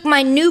Mitchell took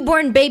my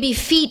newborn baby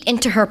feet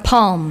into her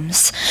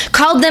palms,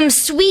 called them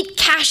sweet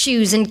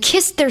cashews, and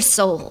kissed their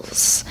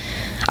souls.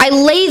 I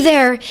lay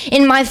there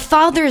in my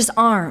father's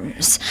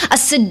arms, a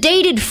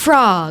sedated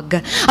frog,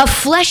 a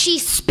fleshy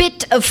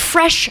spit of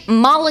fresh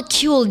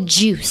molecule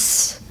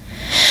juice.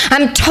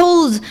 I'm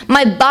told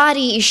my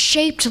body is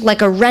shaped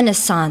like a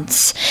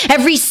renaissance.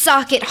 Every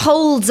socket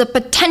holds a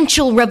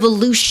potential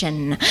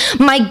revolution.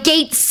 My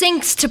gait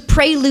sinks to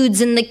preludes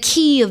in the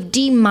key of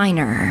D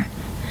minor.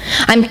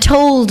 I'm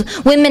told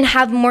women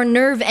have more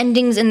nerve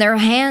endings in their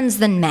hands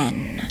than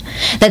men,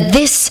 that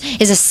this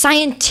is a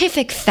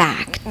scientific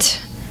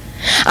fact.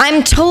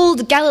 I'm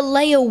told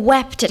Galileo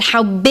wept at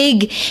how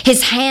big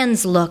his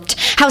hands looked,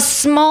 how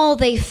small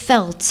they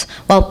felt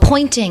while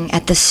pointing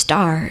at the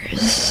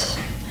stars.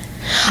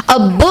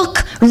 A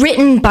book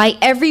written by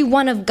every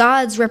one of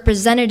God's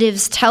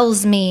representatives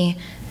tells me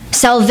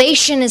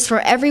salvation is for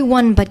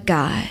everyone but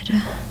God.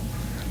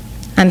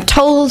 I'm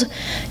told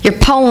your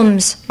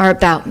poems are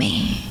about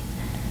me.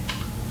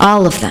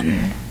 All of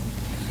them.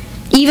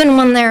 Even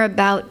when they're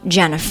about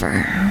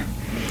Jennifer.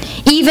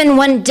 Even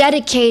when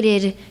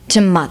dedicated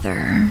to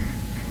Mother.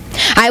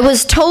 I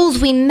was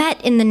told we met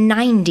in the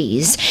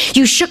 90s.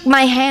 You shook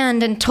my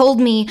hand and told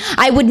me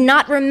I would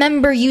not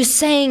remember you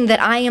saying that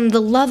I am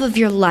the love of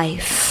your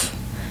life.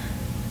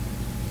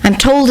 I'm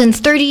told in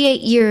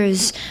 38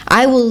 years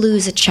I will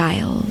lose a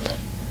child.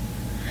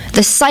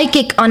 The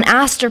psychic on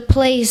Astor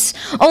Place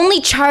only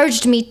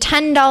charged me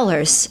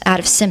 $10 out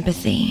of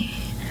sympathy.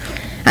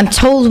 I'm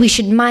told we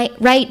should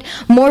write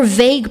more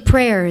vague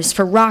prayers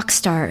for rock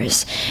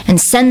stars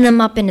and send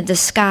them up into the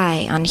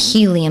sky on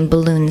helium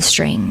balloon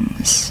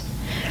strings.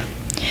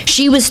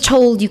 She was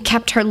told you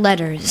kept her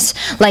letters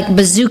like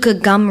bazooka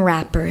gum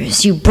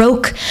wrappers. You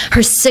broke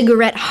her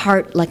cigarette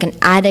heart like an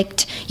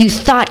addict you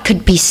thought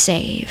could be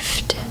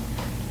saved.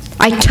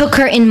 I took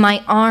her in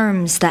my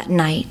arms that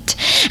night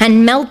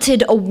and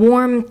melted a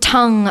warm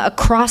tongue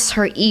across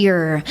her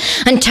ear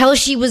until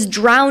she was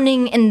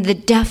drowning in the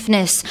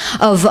deafness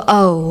of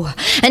oh,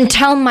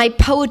 until my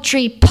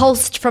poetry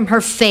pulsed from her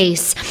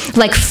face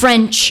like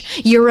French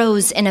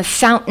euros in a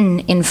fountain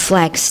in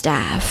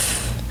Flagstaff.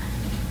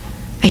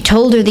 I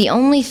told her the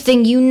only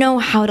thing you know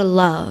how to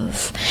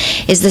love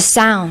is the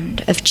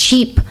sound of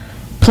cheap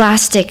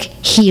plastic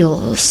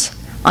heels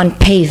on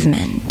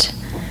pavement,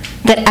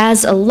 that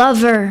as a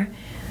lover,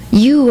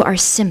 you are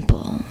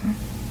simple.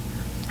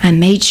 I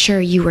made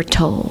sure you were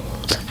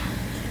told.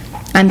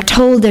 I'm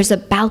told there's a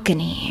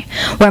balcony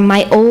where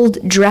my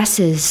old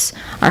dresses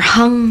are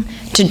hung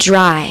to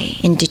dry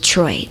in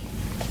Detroit.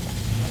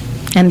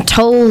 I'm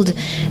told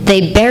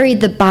they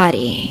buried the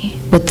body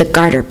with the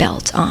garter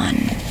belt on.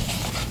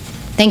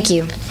 Thank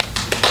you.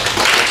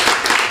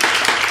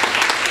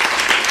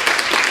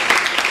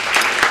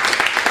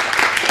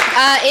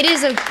 It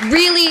is a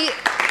really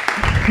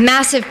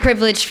massive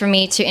privilege for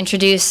me to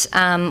introduce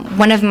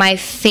one of my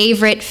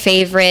favorite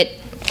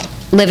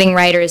living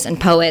writers and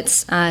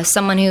poets,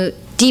 someone who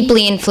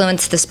deeply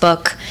influenced this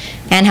book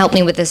and helped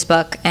me with this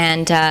book,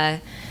 and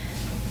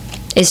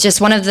is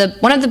just one of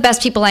the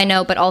best people I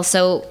know, but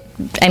also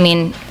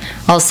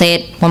I'll say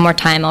it one more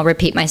time, I'll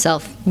repeat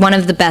myself. One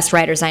of the best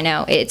writers I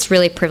know. It's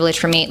really a privilege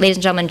for me. Ladies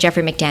and gentlemen,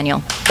 Jeffrey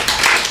McDaniel.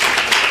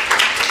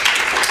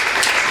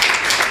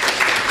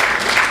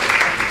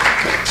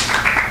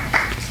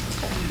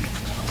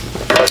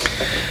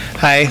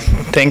 Hi,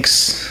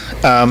 thanks.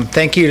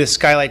 Thank you to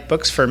Skylight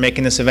Books for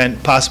making this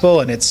event possible,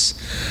 and it's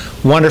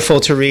wonderful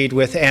to read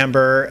with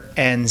Amber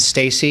and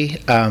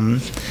Stacy.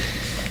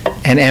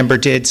 And Amber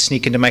did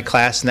sneak into my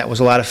class, and that was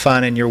a lot of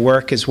fun, and your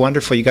work is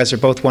wonderful. You guys are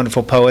both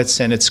wonderful poets,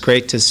 and it's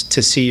great to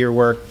see your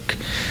work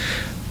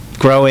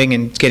growing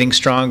and getting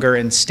stronger.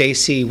 And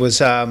Stacy was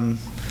a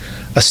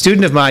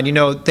student of mine. You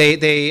know,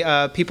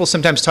 people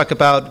sometimes talk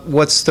about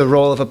what's the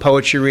role of a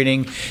poetry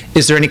reading.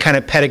 Is there any kind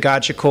of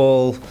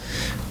pedagogical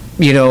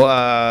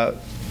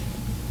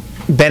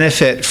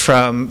benefit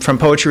from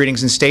poetry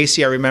readings? And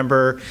Stacy, I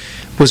remember,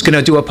 was going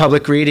to do a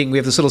public reading. We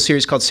have this little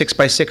series called 6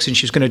 by 6, and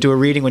she was going to do a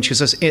reading when she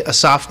was a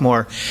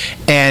sophomore.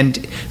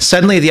 And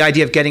suddenly the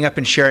idea of getting up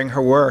and sharing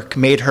her work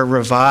made her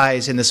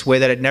revise in this way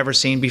that I'd never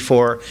seen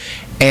before.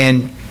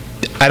 And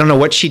I don't know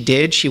what she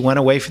did. She went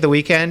away for the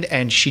weekend,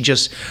 and she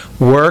just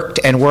worked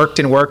and worked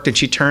and worked, and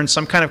she turned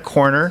some kind of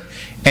corner,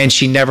 and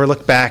she never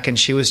looked back. And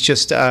she was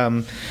just,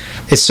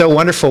 it's so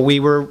wonderful. We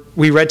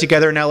read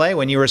together in LA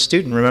when you were a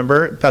student,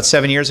 remember, about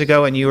 7 years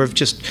ago, and you have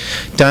just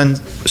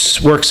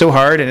worked so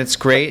hard, and it's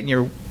great, and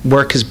your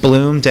work has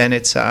bloomed, and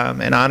it's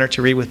an honor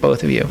to read with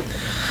both of you.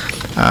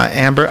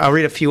 Amber, I'll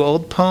read a few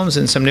old poems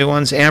and some new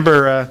ones.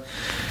 Amber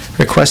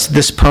requested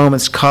this poem.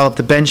 It's called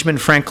The Benjamin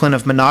Franklin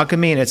of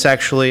Monogamy, and it's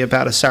actually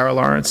about a Sarah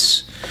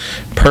Lawrence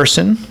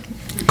person,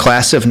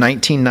 class of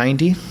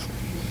 1990.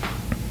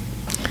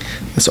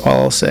 That's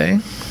all I'll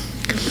say.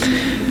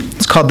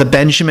 It's called The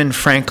Benjamin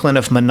Franklin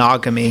of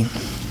Monogamy.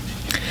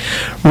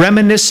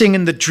 Reminiscing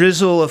in the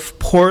drizzle of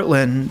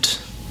Portland,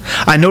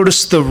 I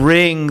noticed the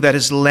ring that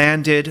has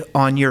landed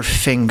on your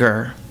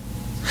finger,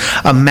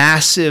 a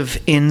massive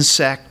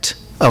insect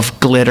of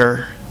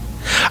glitter,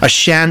 a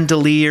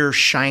chandelier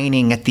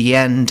shining at the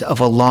end of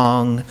a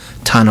long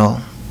tunnel.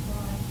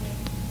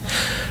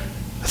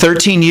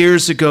 13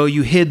 years ago,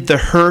 you hid the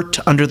hurt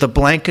under the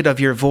blanket of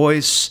your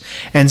voice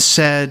and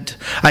said,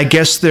 I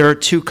guess there are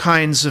two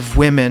kinds of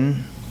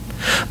women,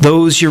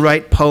 those you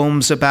write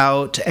poems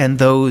about and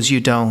those you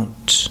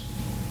don't.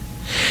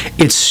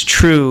 It's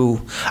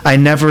true, I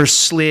never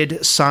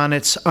slid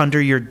sonnets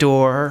under your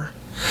door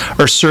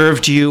or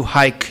served you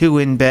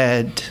haiku in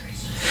bed.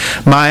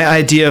 My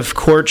idea of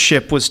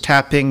courtship was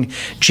tapping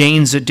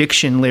Jane's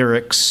Addiction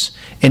lyrics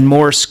in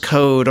Morse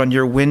code on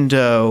your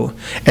window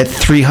at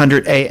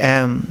 300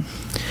 a.m.,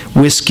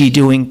 whiskey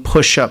doing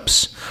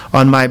push-ups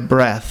on my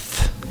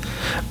breath.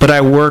 But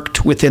I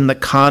worked within the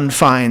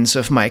confines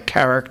of my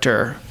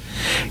character,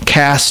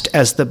 cast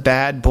as the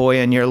bad boy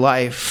in your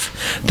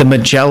life, the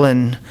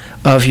Magellan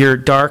of your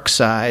dark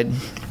side.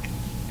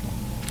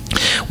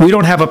 We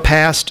don't have a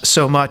past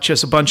so much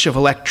as a bunch of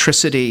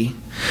electricity,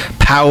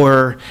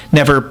 power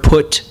never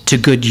put to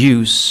good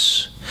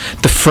use.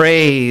 The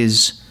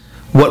phrase,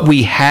 what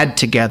we had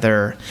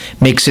together,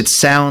 makes it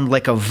sound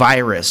like a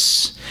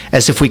virus,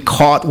 as if we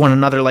caught one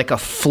another like a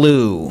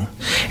flu,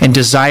 and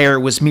desire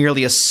was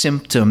merely a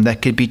symptom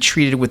that could be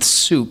treated with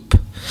soup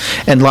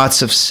and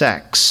lots of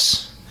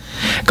sex.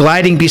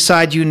 Gliding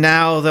beside you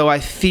now, though, I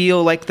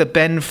feel like the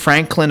Ben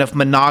Franklin of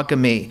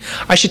monogamy.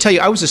 I should tell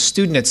you, I was a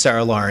student at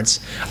Sarah Lawrence.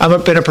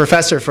 I've been a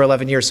professor for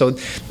 11 years, so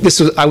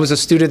I was a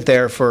student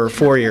there for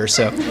 4 years,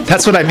 so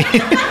that's what I mean.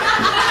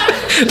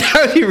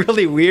 That would be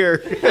really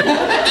weird.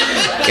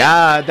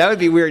 God, that would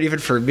be weird even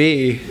for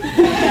me.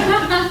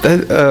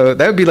 That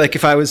would be like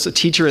if I was a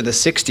teacher in the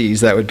 60s,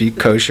 that would be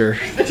kosher.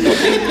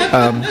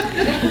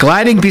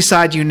 Gliding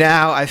beside you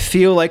now, I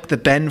feel like the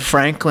Ben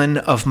Franklin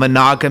of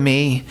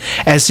monogamy,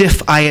 as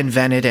if I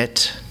invented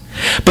it.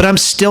 But I'm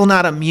still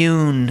not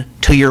immune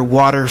to your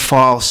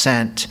waterfall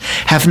scent,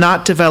 have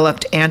not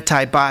developed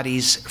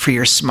antibodies for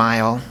your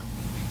smile.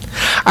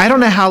 I don't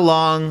know how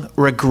long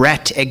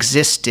regret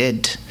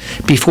existed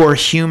before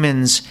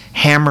humans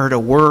hammered a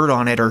word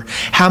on it, or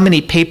how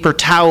many paper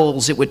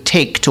towels it would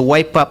take to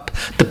wipe up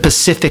the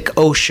Pacific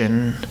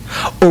Ocean,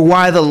 or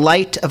why the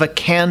light of a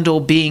candle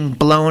being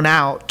blown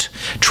out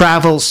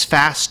travels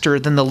faster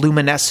than the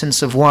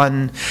luminescence of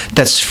one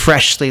that's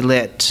freshly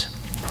lit.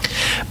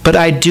 But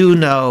I do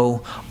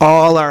know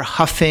all are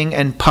huffing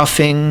and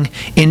puffing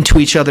into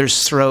each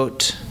other's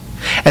throat,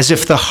 as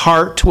if the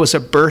heart was a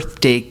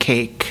birthday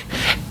cake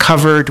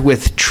covered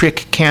with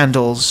trick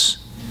candles,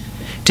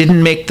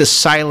 didn't make the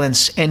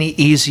silence any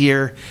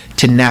easier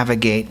to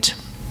navigate.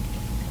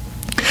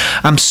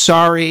 I'm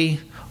sorry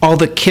all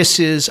the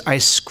kisses I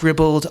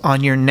scribbled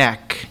on your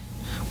neck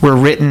were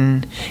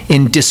written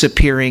in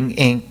disappearing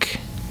ink.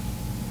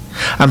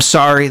 I'm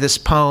sorry this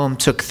poem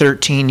took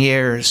 13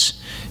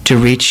 years to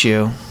reach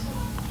you.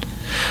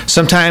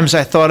 Sometimes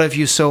I thought of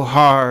you so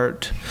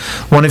hard,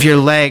 one of your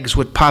legs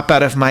would pop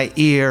out of my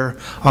ear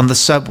on the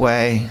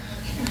subway.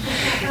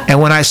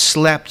 And when I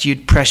slept,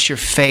 you'd press your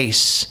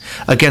face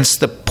against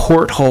the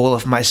porthole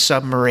of my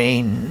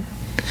submarine.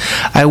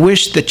 I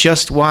wished that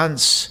just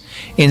once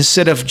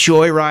instead of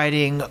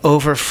joyriding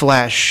over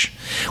flesh,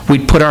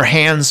 we'd put our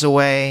hands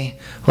away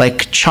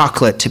like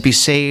chocolate to be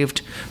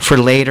saved for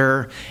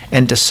later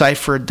and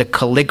deciphered the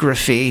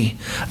calligraphy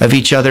of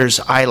each other's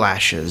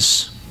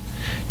eyelashes,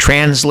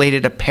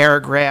 translated a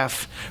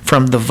paragraph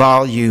from the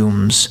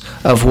volumes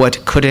of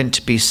what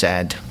couldn't be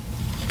said.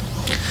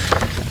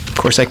 Of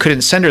course, I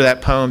couldn't send her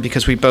that poem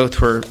because we both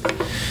were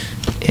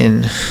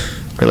in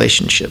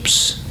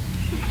relationships,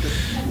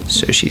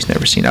 so she's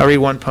never seen. I'll read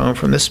one poem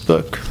from this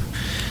book.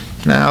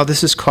 Now,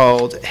 this is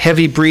called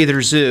Heavy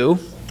Breather Zoo.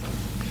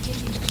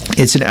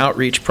 It's an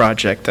outreach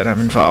project that I'm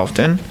involved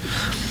in.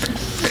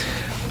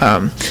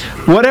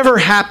 Whatever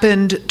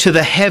happened to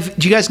the heavy...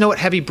 Do you guys know what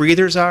heavy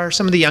breathers are?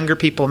 Some of the younger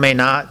people may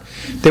not.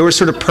 They were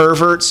sort of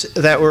perverts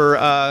that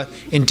were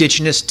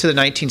indigenous to the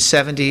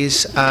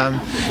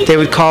 1970s. They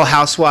would call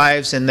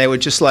housewives, and they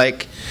would just go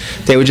like,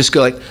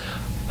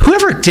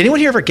 did anyone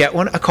here ever get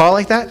a call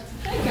like that?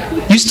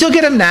 You still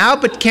get them now,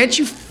 but can't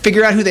you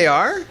figure out who they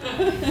are?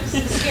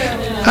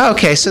 Oh,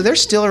 okay, so they're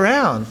still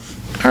around.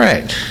 All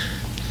right.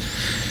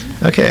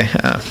 Okay,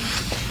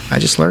 I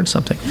just learned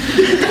something.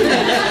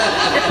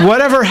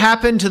 Whatever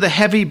happened to the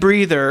heavy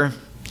breather?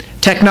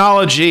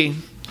 Technology,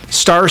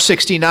 star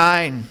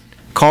 69,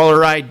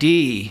 caller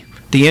ID,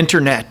 the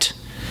internet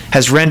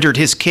has rendered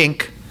his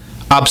kink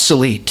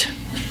obsolete.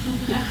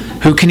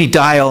 Who can he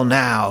dial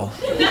now?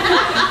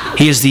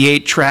 He is the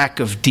 8-track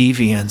of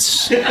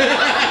deviance.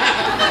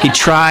 He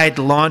tried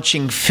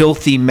launching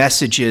filthy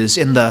messages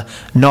in the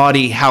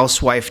naughty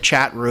housewife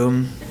chat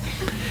room,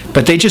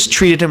 but they just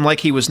treated him like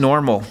he was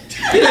normal,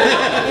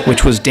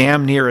 which was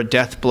damn near a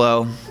death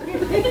blow.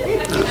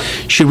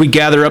 Should we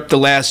gather up the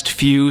last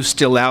few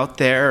still out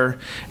there,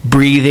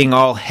 breathing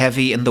all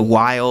heavy in the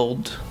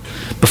wild,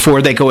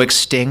 before they go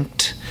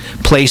extinct?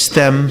 Place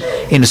them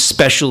in a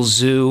special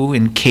zoo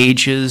in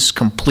cages,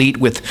 complete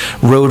with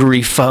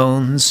rotary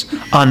phones,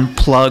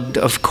 unplugged,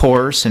 of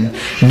course, and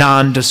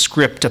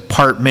nondescript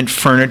apartment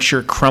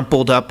furniture,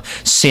 crumpled up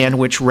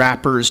sandwich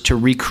wrappers to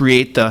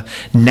recreate the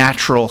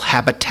natural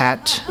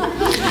habitat.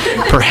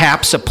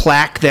 Perhaps a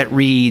plaque that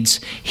reads,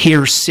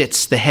 "Here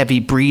sits the heavy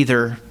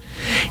breather.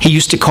 He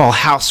used to call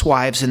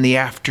housewives in the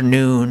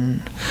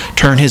afternoon,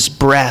 turn his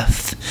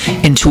breath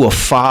into a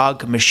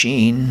fog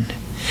machine.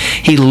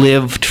 He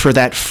lived for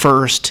that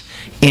first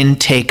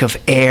intake of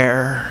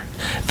air,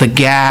 the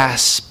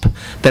gasp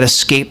that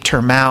escaped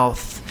her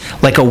mouth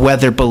like a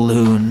weather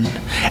balloon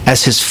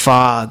as his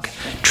fog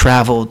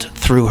traveled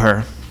through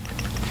her."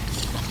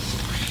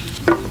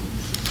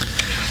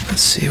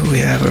 Let's see what we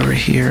have over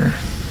here.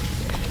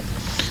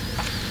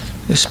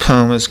 This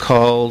poem is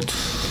called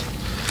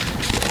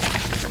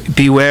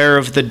 "Beware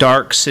of the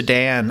dark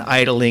sedan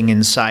idling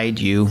inside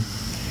you."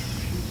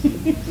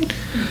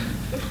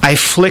 I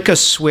flick a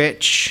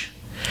switch.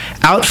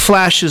 Out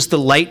flashes the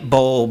light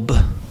bulb,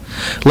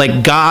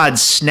 like God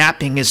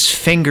snapping his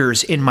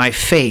fingers in my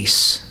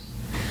face.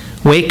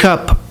 Wake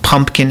up,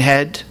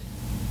 Pumpkinhead.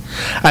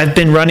 I've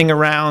been running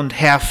around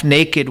half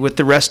naked with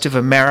the rest of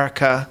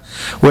America,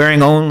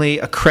 wearing only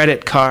a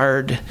credit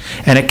card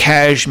and a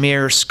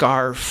cashmere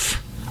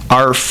scarf.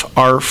 Arf,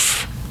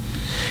 arf.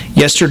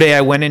 Yesterday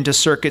I went into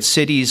Circuit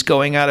City's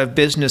going out of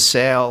business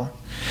sale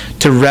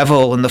to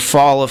revel in the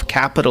fall of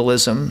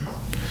capitalism.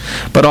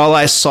 But all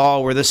I saw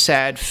were the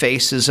sad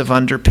faces of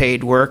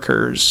underpaid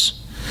workers.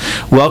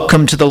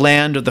 Welcome to the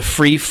land of the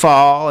free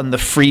fall and the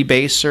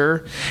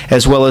freebaser,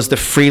 as well as the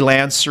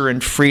freelancer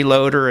and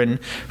freeloader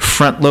and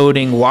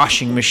front-loading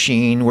washing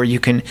machine, where you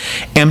can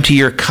empty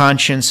your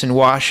conscience and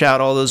wash out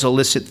all those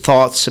illicit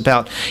thoughts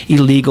about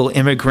illegal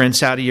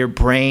immigrants out of your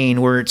brain,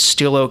 where it's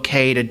still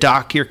okay to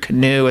dock your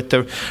canoe at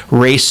the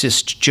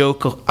racist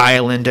joke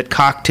island at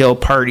cocktail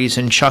parties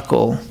and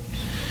chuckle.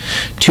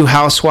 Two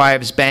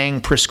housewives bang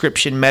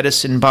prescription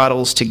medicine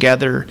bottles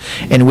together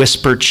and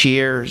whisper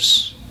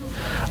cheers.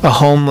 A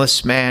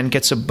homeless man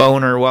gets a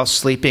boner while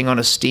sleeping on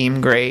a steam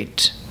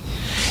grate.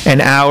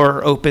 An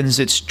hour opens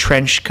its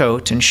trench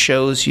coat and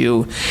shows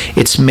you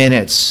its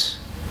minutes.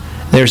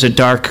 There's a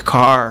dark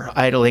car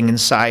idling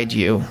inside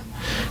you.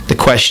 The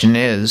question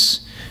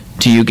is,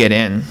 do you get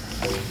in?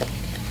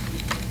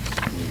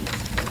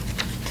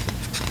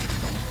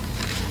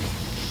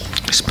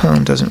 This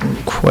poem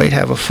doesn't quite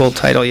have a full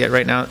title yet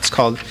right now. It's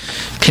called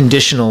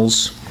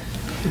Conditionals.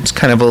 It's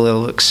kind of a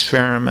little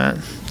experiment.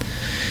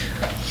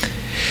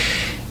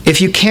 If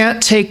you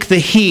can't take the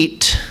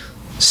heat,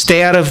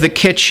 stay out of the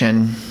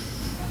kitchen.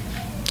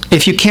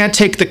 If you can't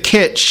take the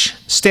kitsch,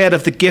 stay out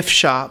of the gift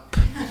shop.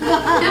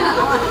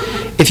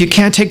 If you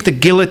can't take the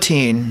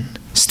guillotine,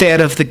 stay out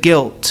of the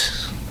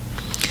guilt.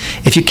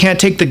 If you can't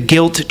take the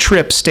guilt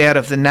trip, stay out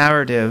of the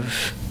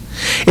narrative.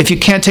 If you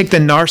can't take the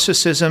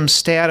narcissism,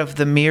 stay out of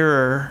the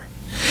mirror.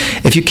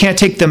 If you can't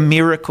take the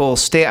miracle,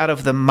 stay out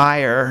of the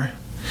mire.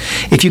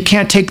 If you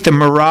can't take the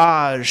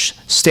mirage,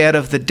 stay out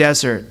of the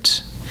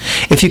desert.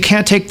 If you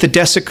can't take the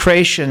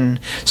desecration,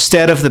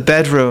 stay out of the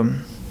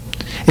bedroom.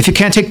 If you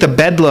can't take the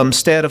bedlam,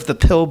 stay out of the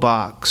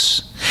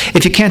pillbox.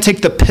 If you can't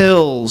take the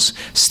pills,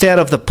 stay out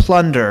of the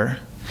plunder.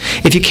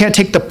 if you can't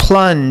take the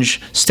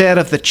plunge, stay out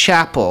of the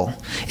chapel.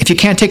 If you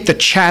can't take the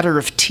chatter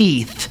of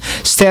teeth,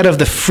 stay out of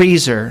the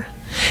freezer.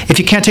 If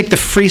you can't take the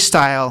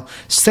freestyle,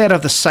 stay out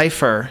of the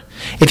cipher.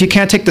 If you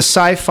can't take the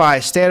sci-fi,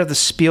 stay out of the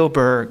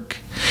Spielberg.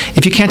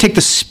 If you can't take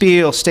the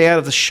spiel, stay out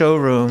of the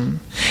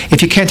showroom.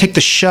 If you can't take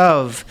the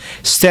shove,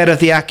 stay out of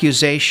the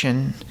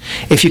accusation.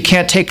 If you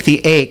can't take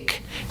the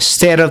ache,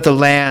 stay out of the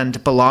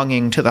land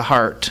belonging to the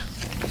heart.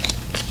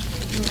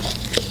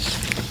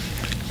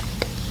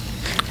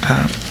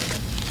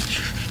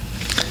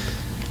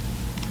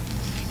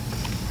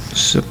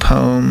 This is a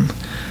poem.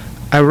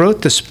 I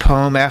wrote this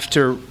poem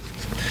after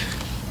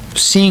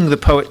seeing the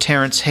poet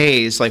Terence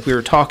Hayes, like we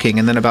were talking,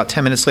 and then about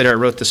 10 minutes later I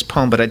wrote this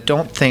poem, but I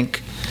don't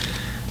think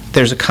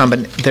there's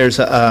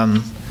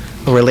a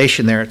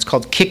relation there. It's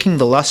called Kicking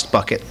the Lust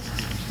Bucket.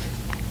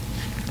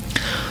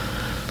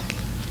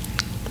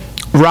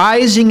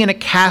 Rising in a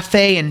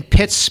cafe in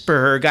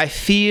Pittsburgh, I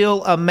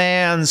feel a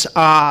man's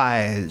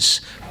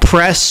eyes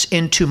press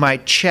into my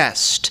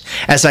chest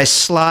as I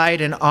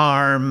slide an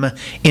arm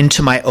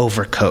into my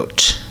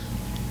overcoat.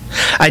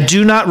 I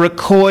do not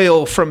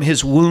recoil from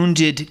his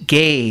wounded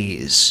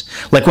gaze,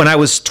 like when I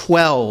was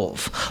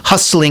 12,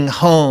 hustling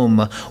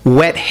home,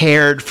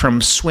 wet-haired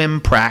from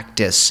swim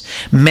practice,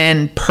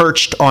 men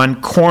perched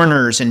on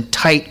corners in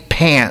tight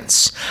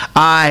pants,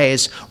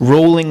 eyes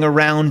rolling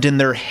around in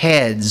their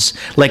heads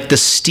like the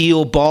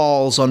steel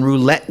balls on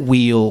roulette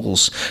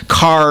wheels,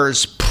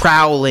 cars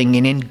prowling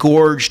in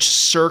engorged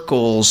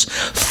circles,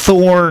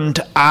 thorned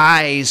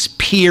eyes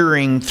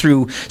peering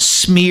through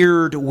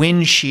smeared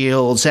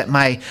windshields at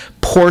my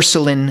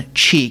porcelain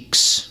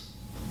cheeks.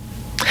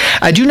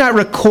 I do not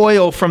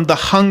recoil from the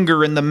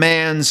hunger in the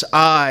man's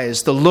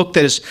eyes, the look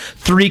that is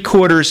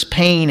 3/4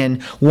 pain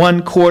and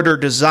 1/4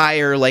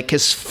 desire, like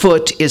his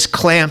foot is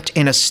clamped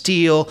in a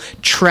steel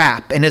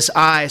trap and his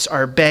eyes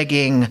are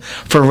begging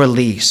for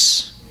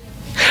release.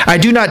 I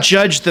do not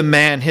judge the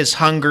man, his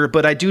hunger,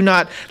 but I do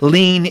not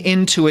lean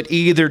into it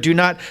either. Do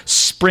not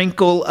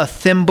sprinkle a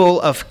thimble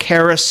of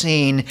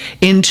kerosene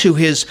into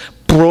his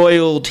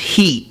broiled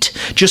heat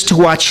just to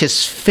watch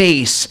his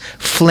face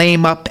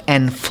flame up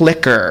and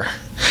flicker.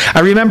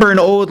 I remember an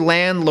old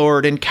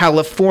landlord in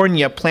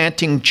California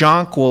planting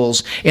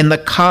jonquils in the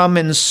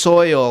common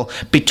soil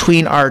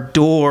between our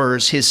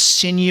doors, his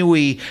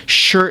sinewy,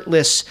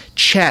 shirtless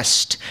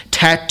chest,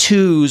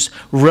 tattoos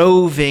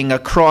roving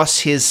across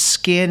his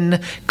skin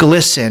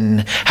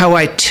glisten. How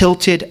I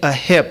tilted a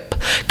hip,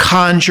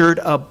 conjured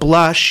a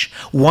blush,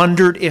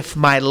 wondered if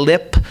my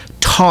lip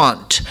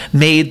taunt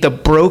made the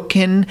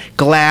broken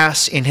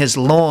glass in his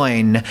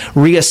loin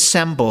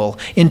reassemble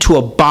into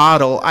a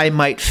bottle I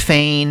might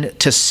feign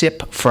to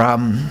sip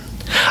from.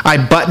 I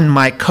button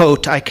my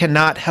coat. I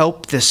cannot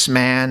help this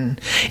man.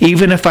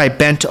 Even if I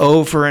bent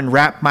over and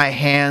wrapped my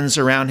hands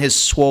around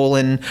his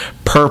swollen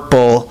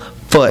purple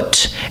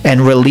foot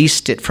and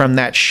released it from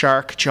that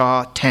shark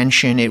jaw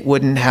tension, it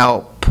wouldn't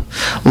help.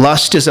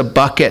 Lust is a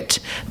bucket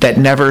that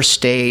never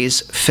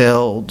stays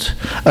filled.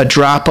 A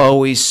drop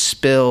always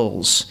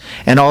spills,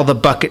 and all the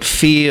bucket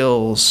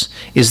feels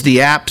is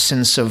the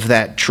absence of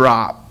that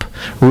drop,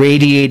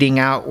 radiating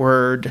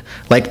outward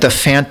like the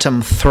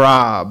phantom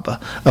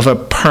throb of a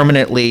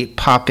permanently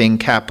popping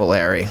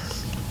capillary.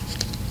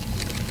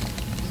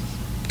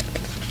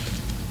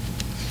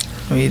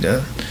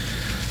 I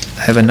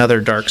have another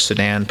Dark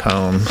Sedan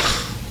poem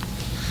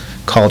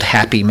called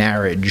Happy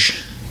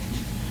Marriage.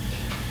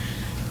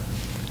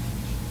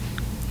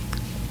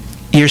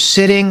 You're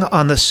sitting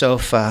on the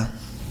sofa.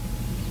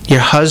 Your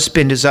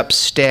husband is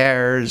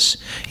upstairs.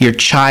 Your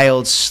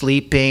child's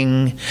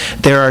sleeping.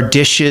 There are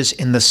dishes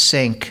in the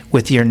sink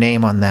with your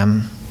name on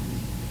them.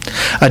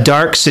 A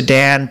dark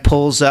sedan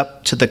pulls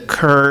up to the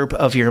curb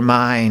of your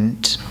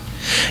mind.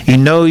 You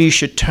know you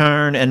should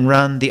turn and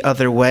run the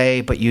other way,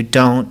 but you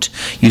don't.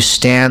 You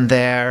stand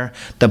there.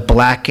 The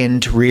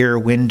blackened rear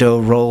window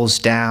rolls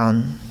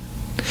down.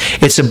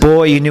 It's a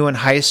boy you knew in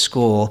high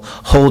school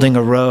holding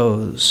a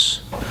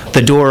rose.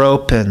 The door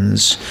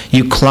opens.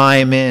 You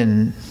climb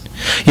in.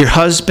 Your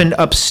husband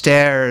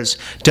upstairs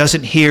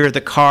doesn't hear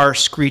the car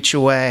screech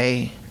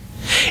away.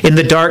 In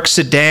the dark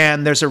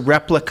sedan, there's a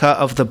replica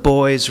of the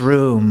boy's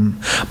room,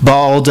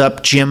 balled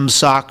up gym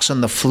socks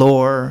on the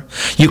floor.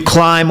 You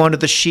climb onto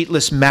the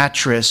sheetless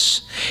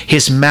mattress.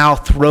 His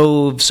mouth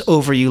roves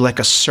over you like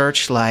a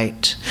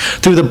searchlight.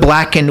 Through the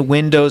blackened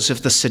windows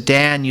of the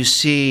sedan, you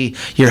see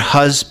your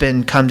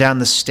husband come down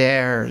the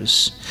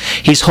stairs.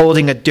 He's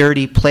holding a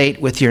dirty plate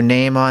with your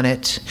name on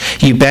it.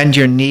 You bend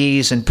your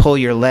knees and pull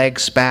your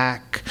legs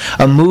back.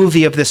 A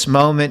movie of this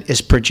moment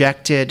is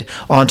projected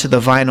onto the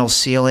vinyl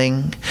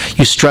ceiling.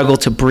 You struggle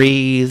to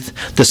breathe.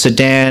 The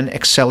sedan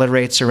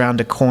accelerates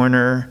around a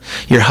corner.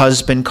 Your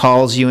husband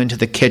calls you into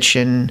the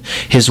kitchen,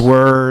 his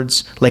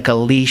words like a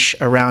leash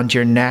around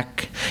your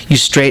neck. You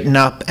straighten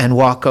up and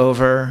walk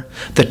over.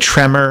 The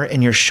tremor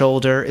in your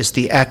shoulder is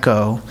the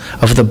echo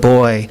of the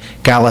boy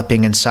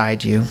galloping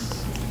inside you.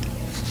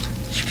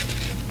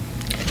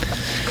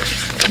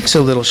 It's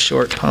a little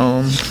short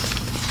poem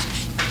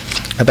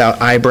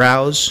about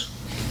eyebrows.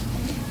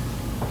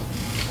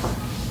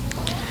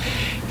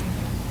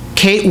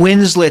 Kate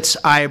Winslet's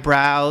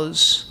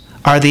eyebrows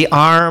are the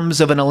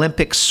arms of an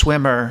Olympic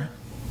swimmer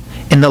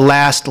in the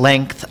last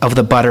length of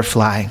the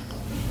butterfly.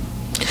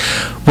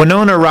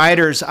 Winona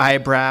Ryder's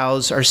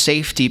eyebrows are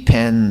safety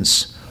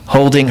pins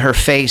holding her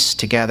face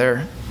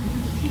together.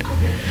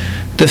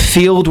 The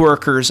field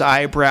worker's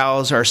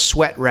eyebrows are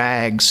sweat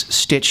rags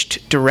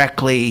stitched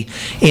directly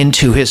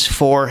into his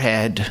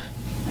forehead.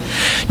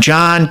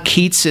 John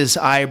Keats's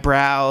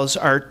eyebrows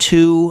are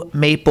two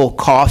maple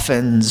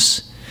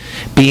coffins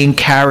being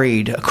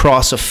carried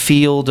across a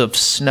field of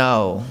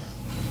snow.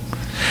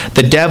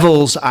 The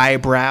devil's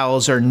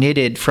eyebrows are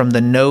knitted from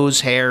the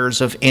nose hairs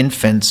of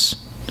infants.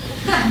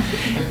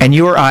 And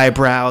your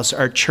eyebrows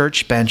are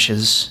church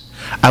benches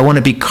I want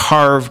to be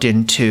carved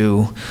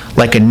into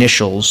like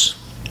initials.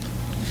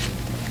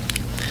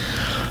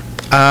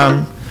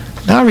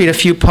 Now I'll read a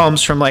few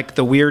poems from like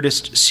the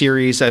weirdest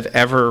series I've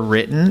ever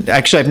written.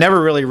 Actually, I've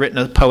never really written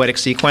a poetic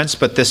sequence,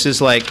 but this is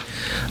like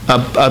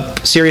a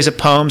series of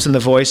poems in the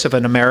voice of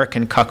an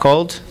American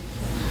cuckold.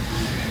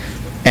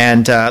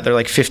 And they're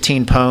like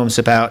 15 poems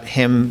about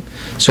him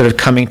sort of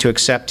coming to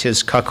accept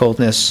his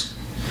cuckoldness.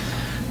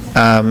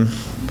 And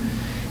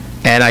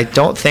I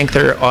don't think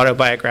they're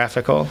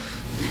autobiographical,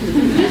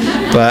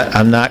 but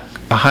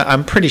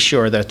I'm pretty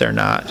sure that they're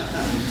not.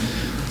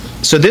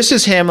 So this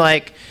is him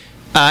like,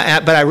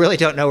 but I really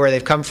don't know where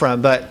they've come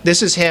from, but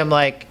this is him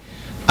like,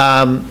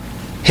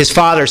 his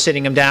father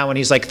sitting him down when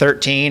he's like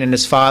 13, and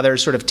his father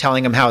sort of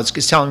telling him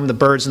he's telling him the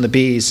birds and the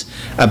bees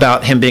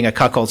about him being a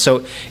cuckold.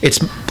 So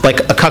it's like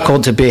a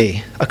cuckold to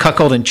be, a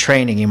cuckold in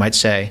training, you might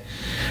say.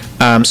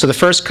 So the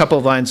first couple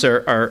of lines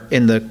are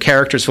in the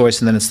character's voice,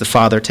 and then it's the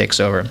father takes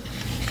over.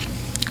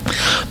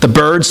 The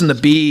birds and the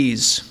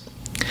bees.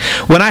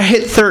 When I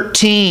hit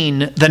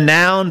 13, the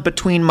noun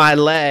between my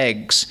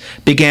legs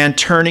began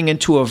turning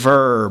into a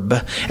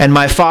verb, and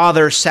my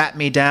father sat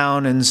me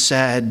down and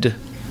said,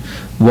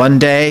 "One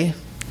day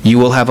you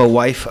will have a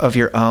wife of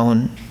your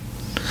own.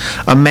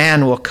 A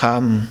man will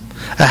come,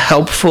 a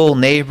helpful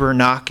neighbor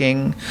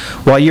knocking,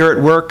 while you're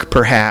at work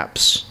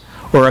perhaps,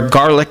 or a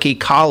garlicky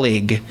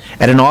colleague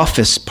at an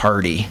office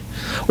party,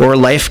 or a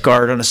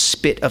lifeguard on a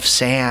spit of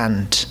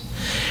sand.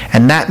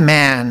 And that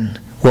man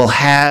will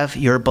have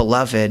your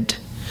beloved,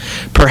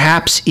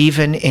 perhaps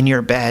even in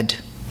your bed.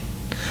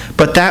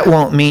 But that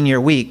won't mean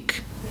you're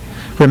weak.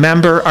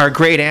 Remember our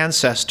great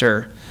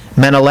ancestor,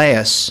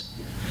 Menelaus,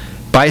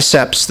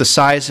 biceps the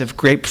size of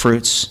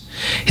grapefruits,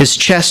 his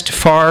chest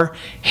far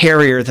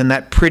hairier than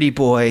that pretty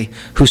boy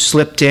who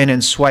slipped in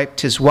and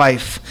swiped his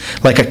wife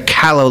like a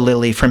callow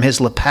lily from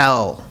his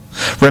lapel.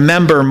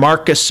 Remember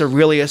Marcus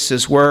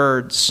Aurelius's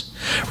words,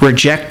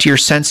 reject your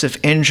sense of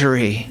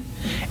injury,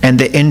 and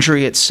the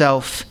injury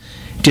itself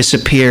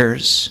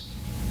disappears.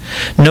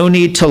 No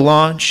need to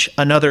launch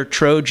another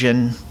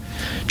Trojan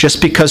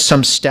just because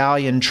some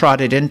stallion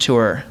trotted into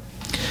her.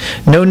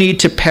 No need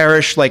to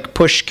perish like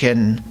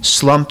Pushkin,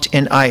 slumped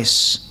in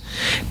ice.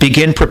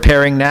 Begin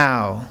preparing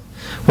now.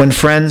 When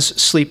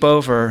friends sleep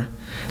over,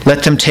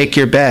 let them take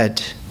your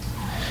bed.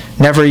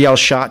 Never yell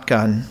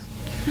shotgun.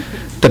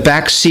 The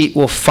back seat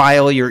will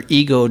file your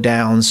ego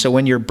down, so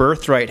when your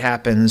birthright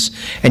happens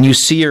and you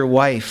see your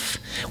wife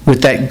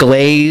with that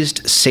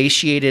glazed,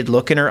 satiated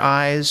look in her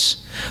eyes,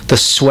 the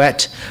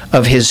sweat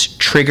of his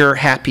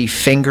trigger-happy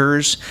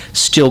fingers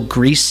still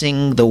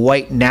greasing the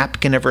white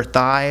napkin of her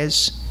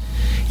thighs,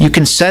 you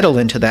can settle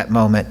into that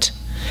moment.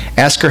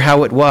 Ask her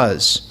how it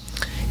was,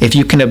 if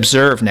you can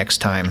observe next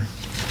time.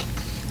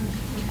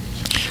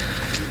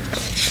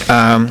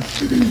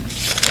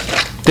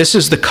 This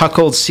is the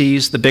cuckold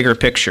sees the bigger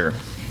picture.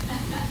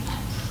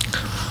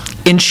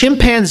 In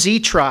chimpanzee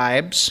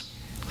tribes,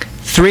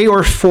 3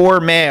 or 4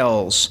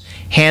 males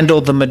handle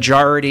the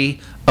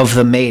majority of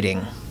the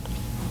mating.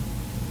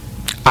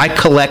 I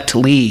collect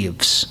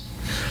leaves.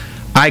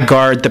 I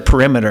guard the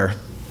perimeter.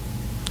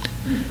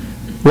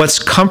 What's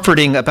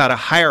comforting about a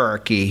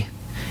hierarchy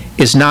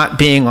is not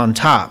being on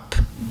top,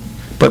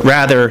 but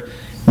rather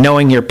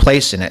knowing your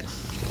place in it.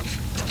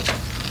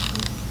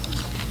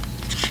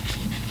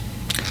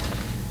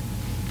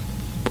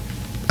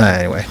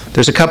 Anyway,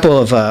 there's a couple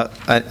of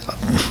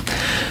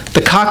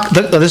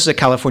this is a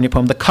California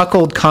poem. The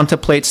cuckold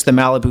contemplates the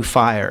Malibu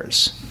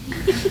fires.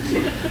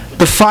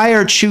 The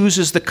fire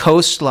chooses the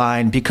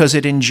coastline because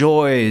it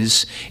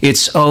enjoys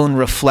its own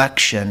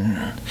reflection,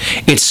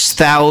 its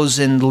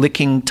 1,000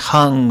 licking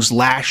tongues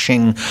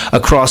lashing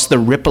across the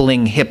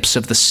rippling hips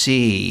of the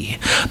sea.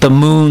 The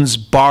moon's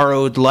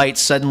borrowed light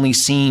suddenly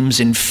seems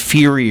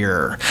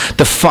inferior.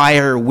 The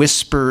fire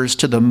whispers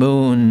to the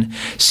moon,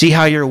 "See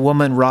how your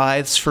woman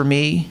writhes for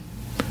me?"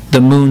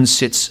 The moon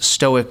sits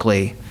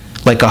stoically,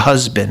 like a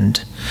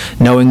husband,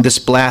 knowing this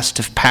blast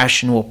of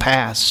passion will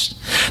pass,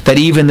 that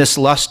even this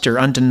luster,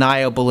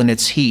 undeniable in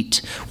its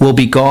heat, will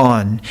be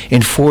gone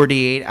in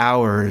 48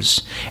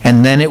 hours,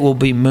 and then it will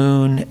be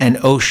moon and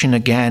ocean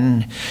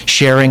again,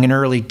 sharing an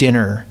early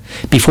dinner,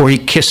 before he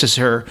kisses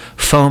her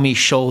foamy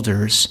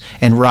shoulders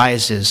and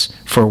rises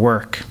for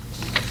work.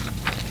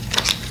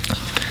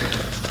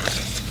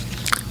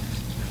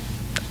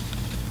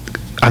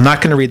 I'm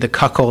not going to read The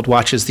Cuckold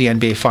Watches the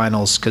NBA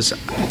Finals, because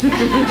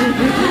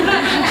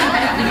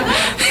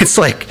it's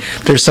like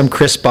there's some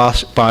Chris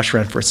Bosh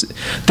reference.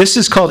 This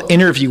is called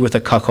Interview with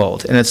a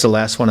Cuckold, and it's the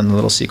last one in the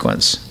little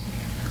sequence.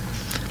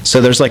 So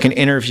there's like an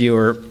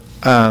interviewer,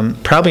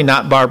 probably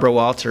not Barbara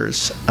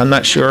Walters. I'm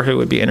not sure who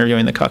would be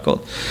interviewing the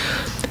cuckold.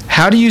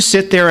 How do you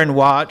sit there and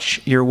watch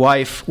your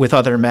wife with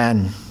other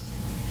men?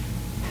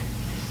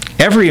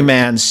 Every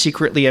man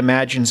secretly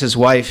imagines his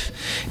wife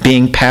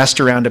being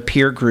passed around a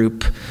peer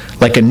group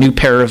like a new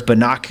pair of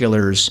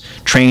binoculars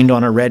trained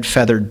on a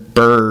red-feathered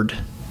bird.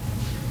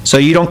 So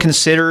you don't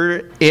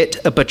consider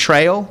it a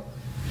betrayal?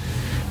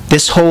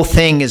 This whole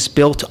thing is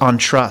built on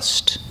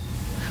trust.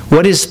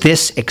 What is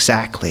this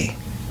exactly?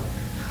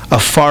 A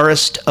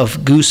forest of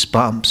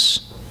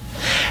goosebumps.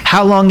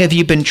 How long have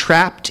you been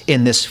trapped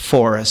in this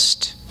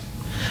forest?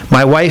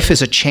 My wife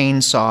is a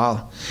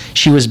chainsaw.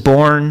 She was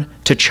born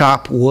to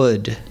chop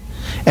wood.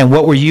 And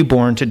what were you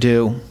born to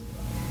do?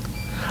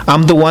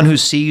 I'm the one who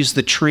sees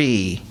the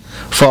tree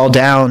fall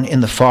down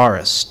in the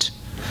forest.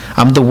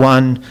 I'm the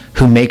one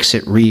who makes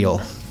it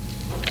real.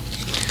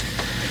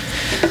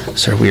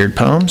 Those are weird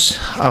poems.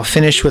 I'll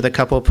finish with a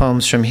couple of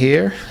poems from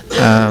here.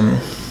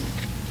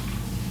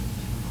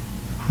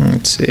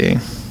 Let's see.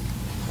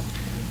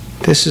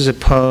 This is a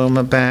poem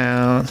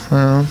about,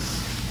 well,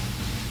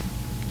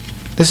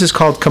 this is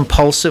called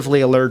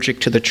Compulsively Allergic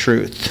to the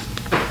Truth.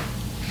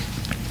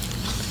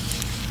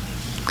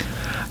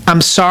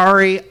 I'm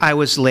sorry I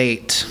was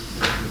late.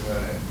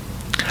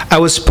 I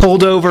was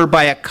pulled over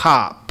by a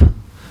cop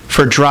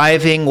for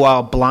driving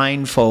while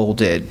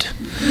blindfolded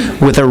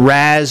with a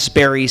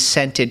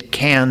raspberry-scented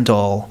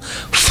candle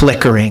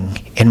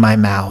flickering in my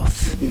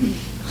mouth.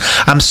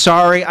 I'm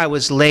sorry I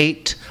was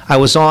late. I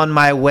was on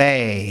my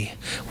way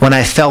when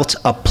I felt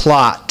a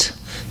plot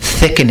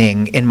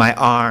thickening in my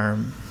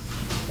arm.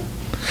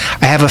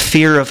 I have a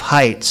fear of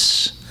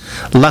heights.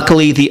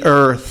 Luckily, the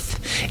earth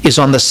is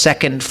on the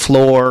second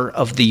floor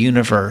of the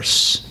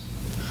universe.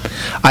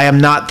 I am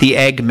not the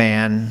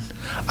Eggman.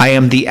 I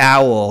am the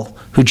owl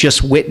who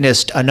just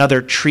witnessed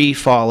another tree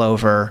fall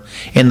over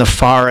in the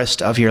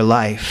forest of your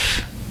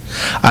life.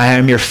 I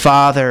am your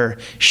father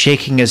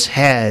shaking his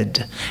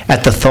head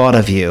at the thought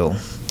of you.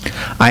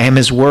 I am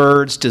his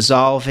words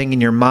dissolving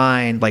in your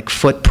mind like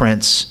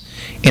footprints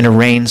in a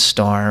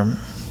rainstorm.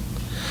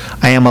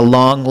 I am a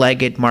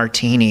long-legged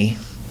martini.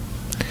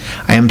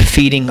 I am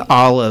feeding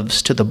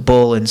olives to the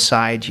bull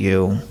inside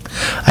you.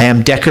 I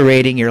am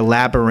decorating your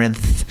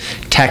labyrinth,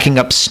 tacking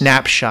up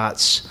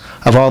snapshots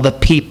of all the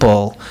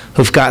people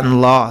who've gotten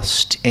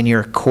lost in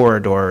your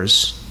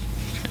corridors.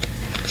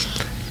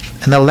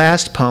 And the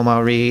last poem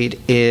I'll read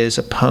is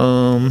a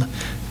poem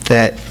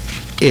that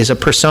is a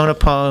persona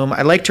poem.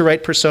 I like to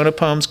write persona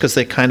poems because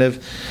they kind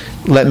of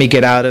let me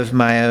get out of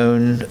my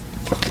own.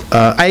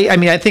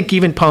 I think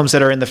even poems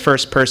that are in the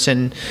first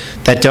person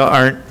that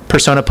aren't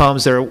persona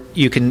poems,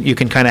 you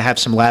can kind of have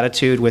some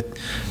latitude with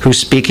who's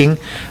speaking.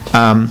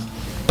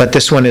 But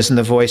this one is in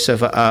the voice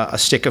of a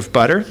stick of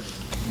butter.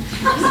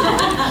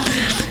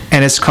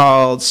 And it's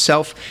called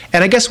Self.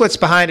 And I guess what's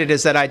behind it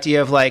is that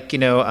idea of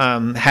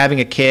having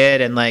a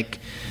kid and like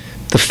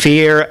the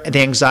fear, the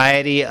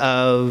anxiety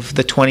of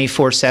the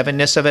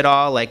 24/7-ness of it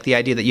all, like the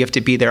idea that you have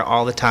to be there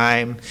all the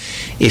time.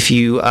 If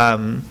you're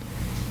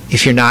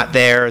not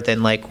there,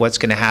 then like what's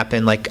going to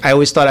happen? Like I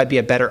always thought I'd be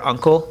a better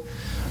uncle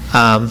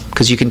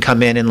because you can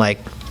come in and like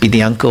be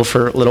the uncle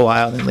for a little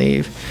while and then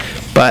leave.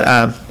 But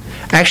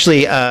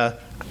actually,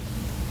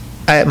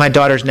 my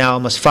daughter's now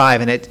almost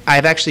 5, and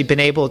I've actually been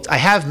able.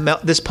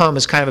 This poem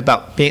is kind of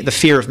about the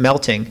fear of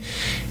melting,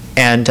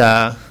 and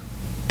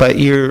but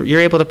you're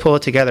able to pull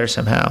it together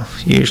somehow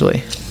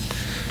usually.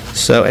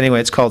 So anyway,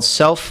 it's called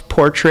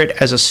Self-Portrait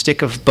as a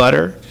Stick of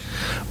Butter,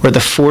 or the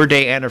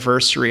 4-day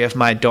anniversary of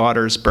my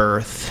daughter's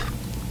birth.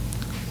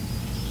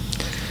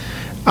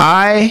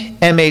 I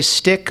am a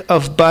stick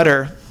of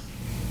butter.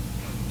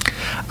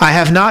 I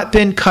have not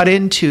been cut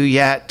into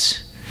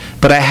yet,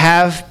 but I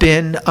have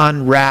been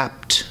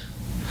unwrapped.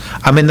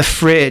 I'm in the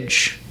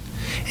fridge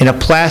in a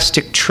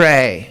plastic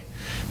tray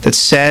that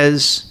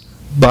says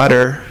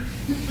butter.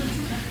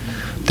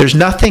 There's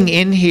nothing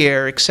in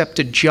here except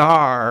a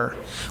jar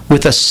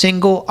with a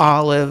single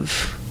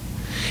olive.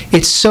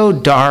 It's so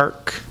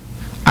dark.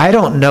 I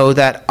don't know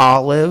that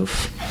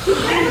olive,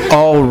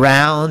 all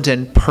round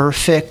and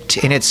perfect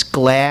in its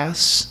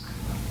glass.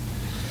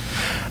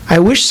 I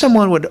wish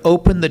someone would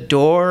open the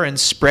door and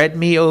spread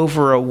me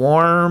over a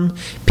warm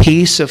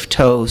piece of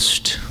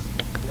toast.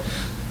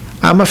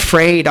 I'm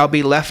afraid I'll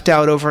be left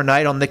out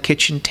overnight on the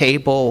kitchen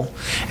table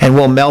and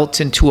will melt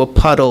into a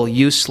puddle,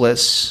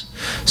 useless.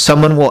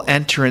 Someone will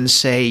enter and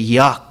say,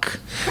 "Yuck,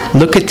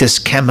 look at this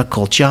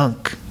chemical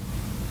junk."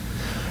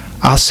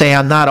 I'll say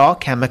I'm not all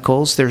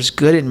chemicals, there's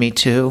good in me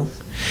too.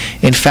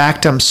 In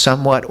fact, I'm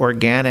somewhat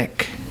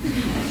organic.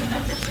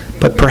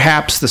 But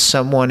perhaps the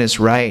someone is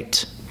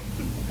right.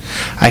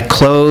 I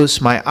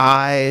close my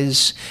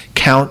eyes,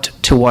 count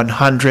to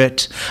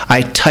 100.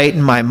 I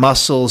tighten my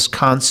muscles,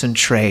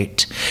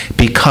 concentrate,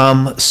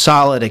 become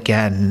solid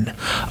again,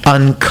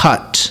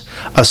 uncut,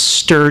 a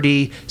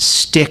sturdy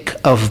stick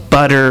of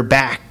butter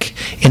back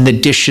in the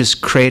dish's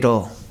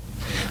cradle,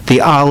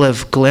 the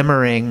olive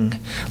glimmering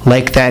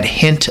like that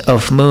hint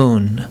of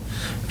moon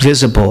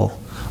visible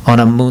on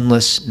a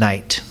moonless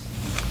night.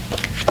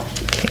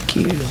 Thank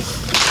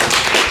you.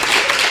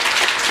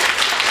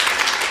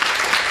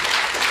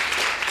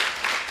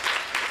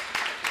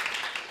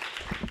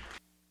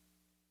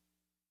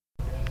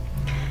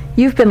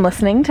 You've been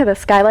listening to the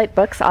Skylight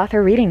Books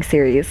author reading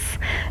series.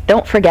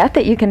 Don't forget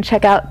that you can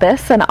check out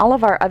this and all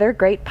of our other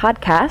great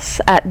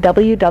podcasts at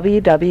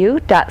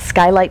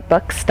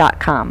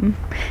www.skylightbooks.com.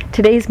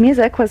 Today's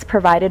music was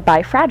provided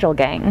by Fragile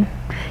Gang.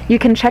 You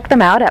can check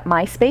them out at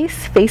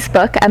MySpace,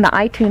 Facebook, and the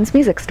iTunes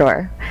Music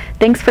Store.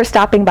 Thanks for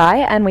stopping by,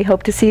 and we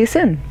hope to see you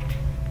soon.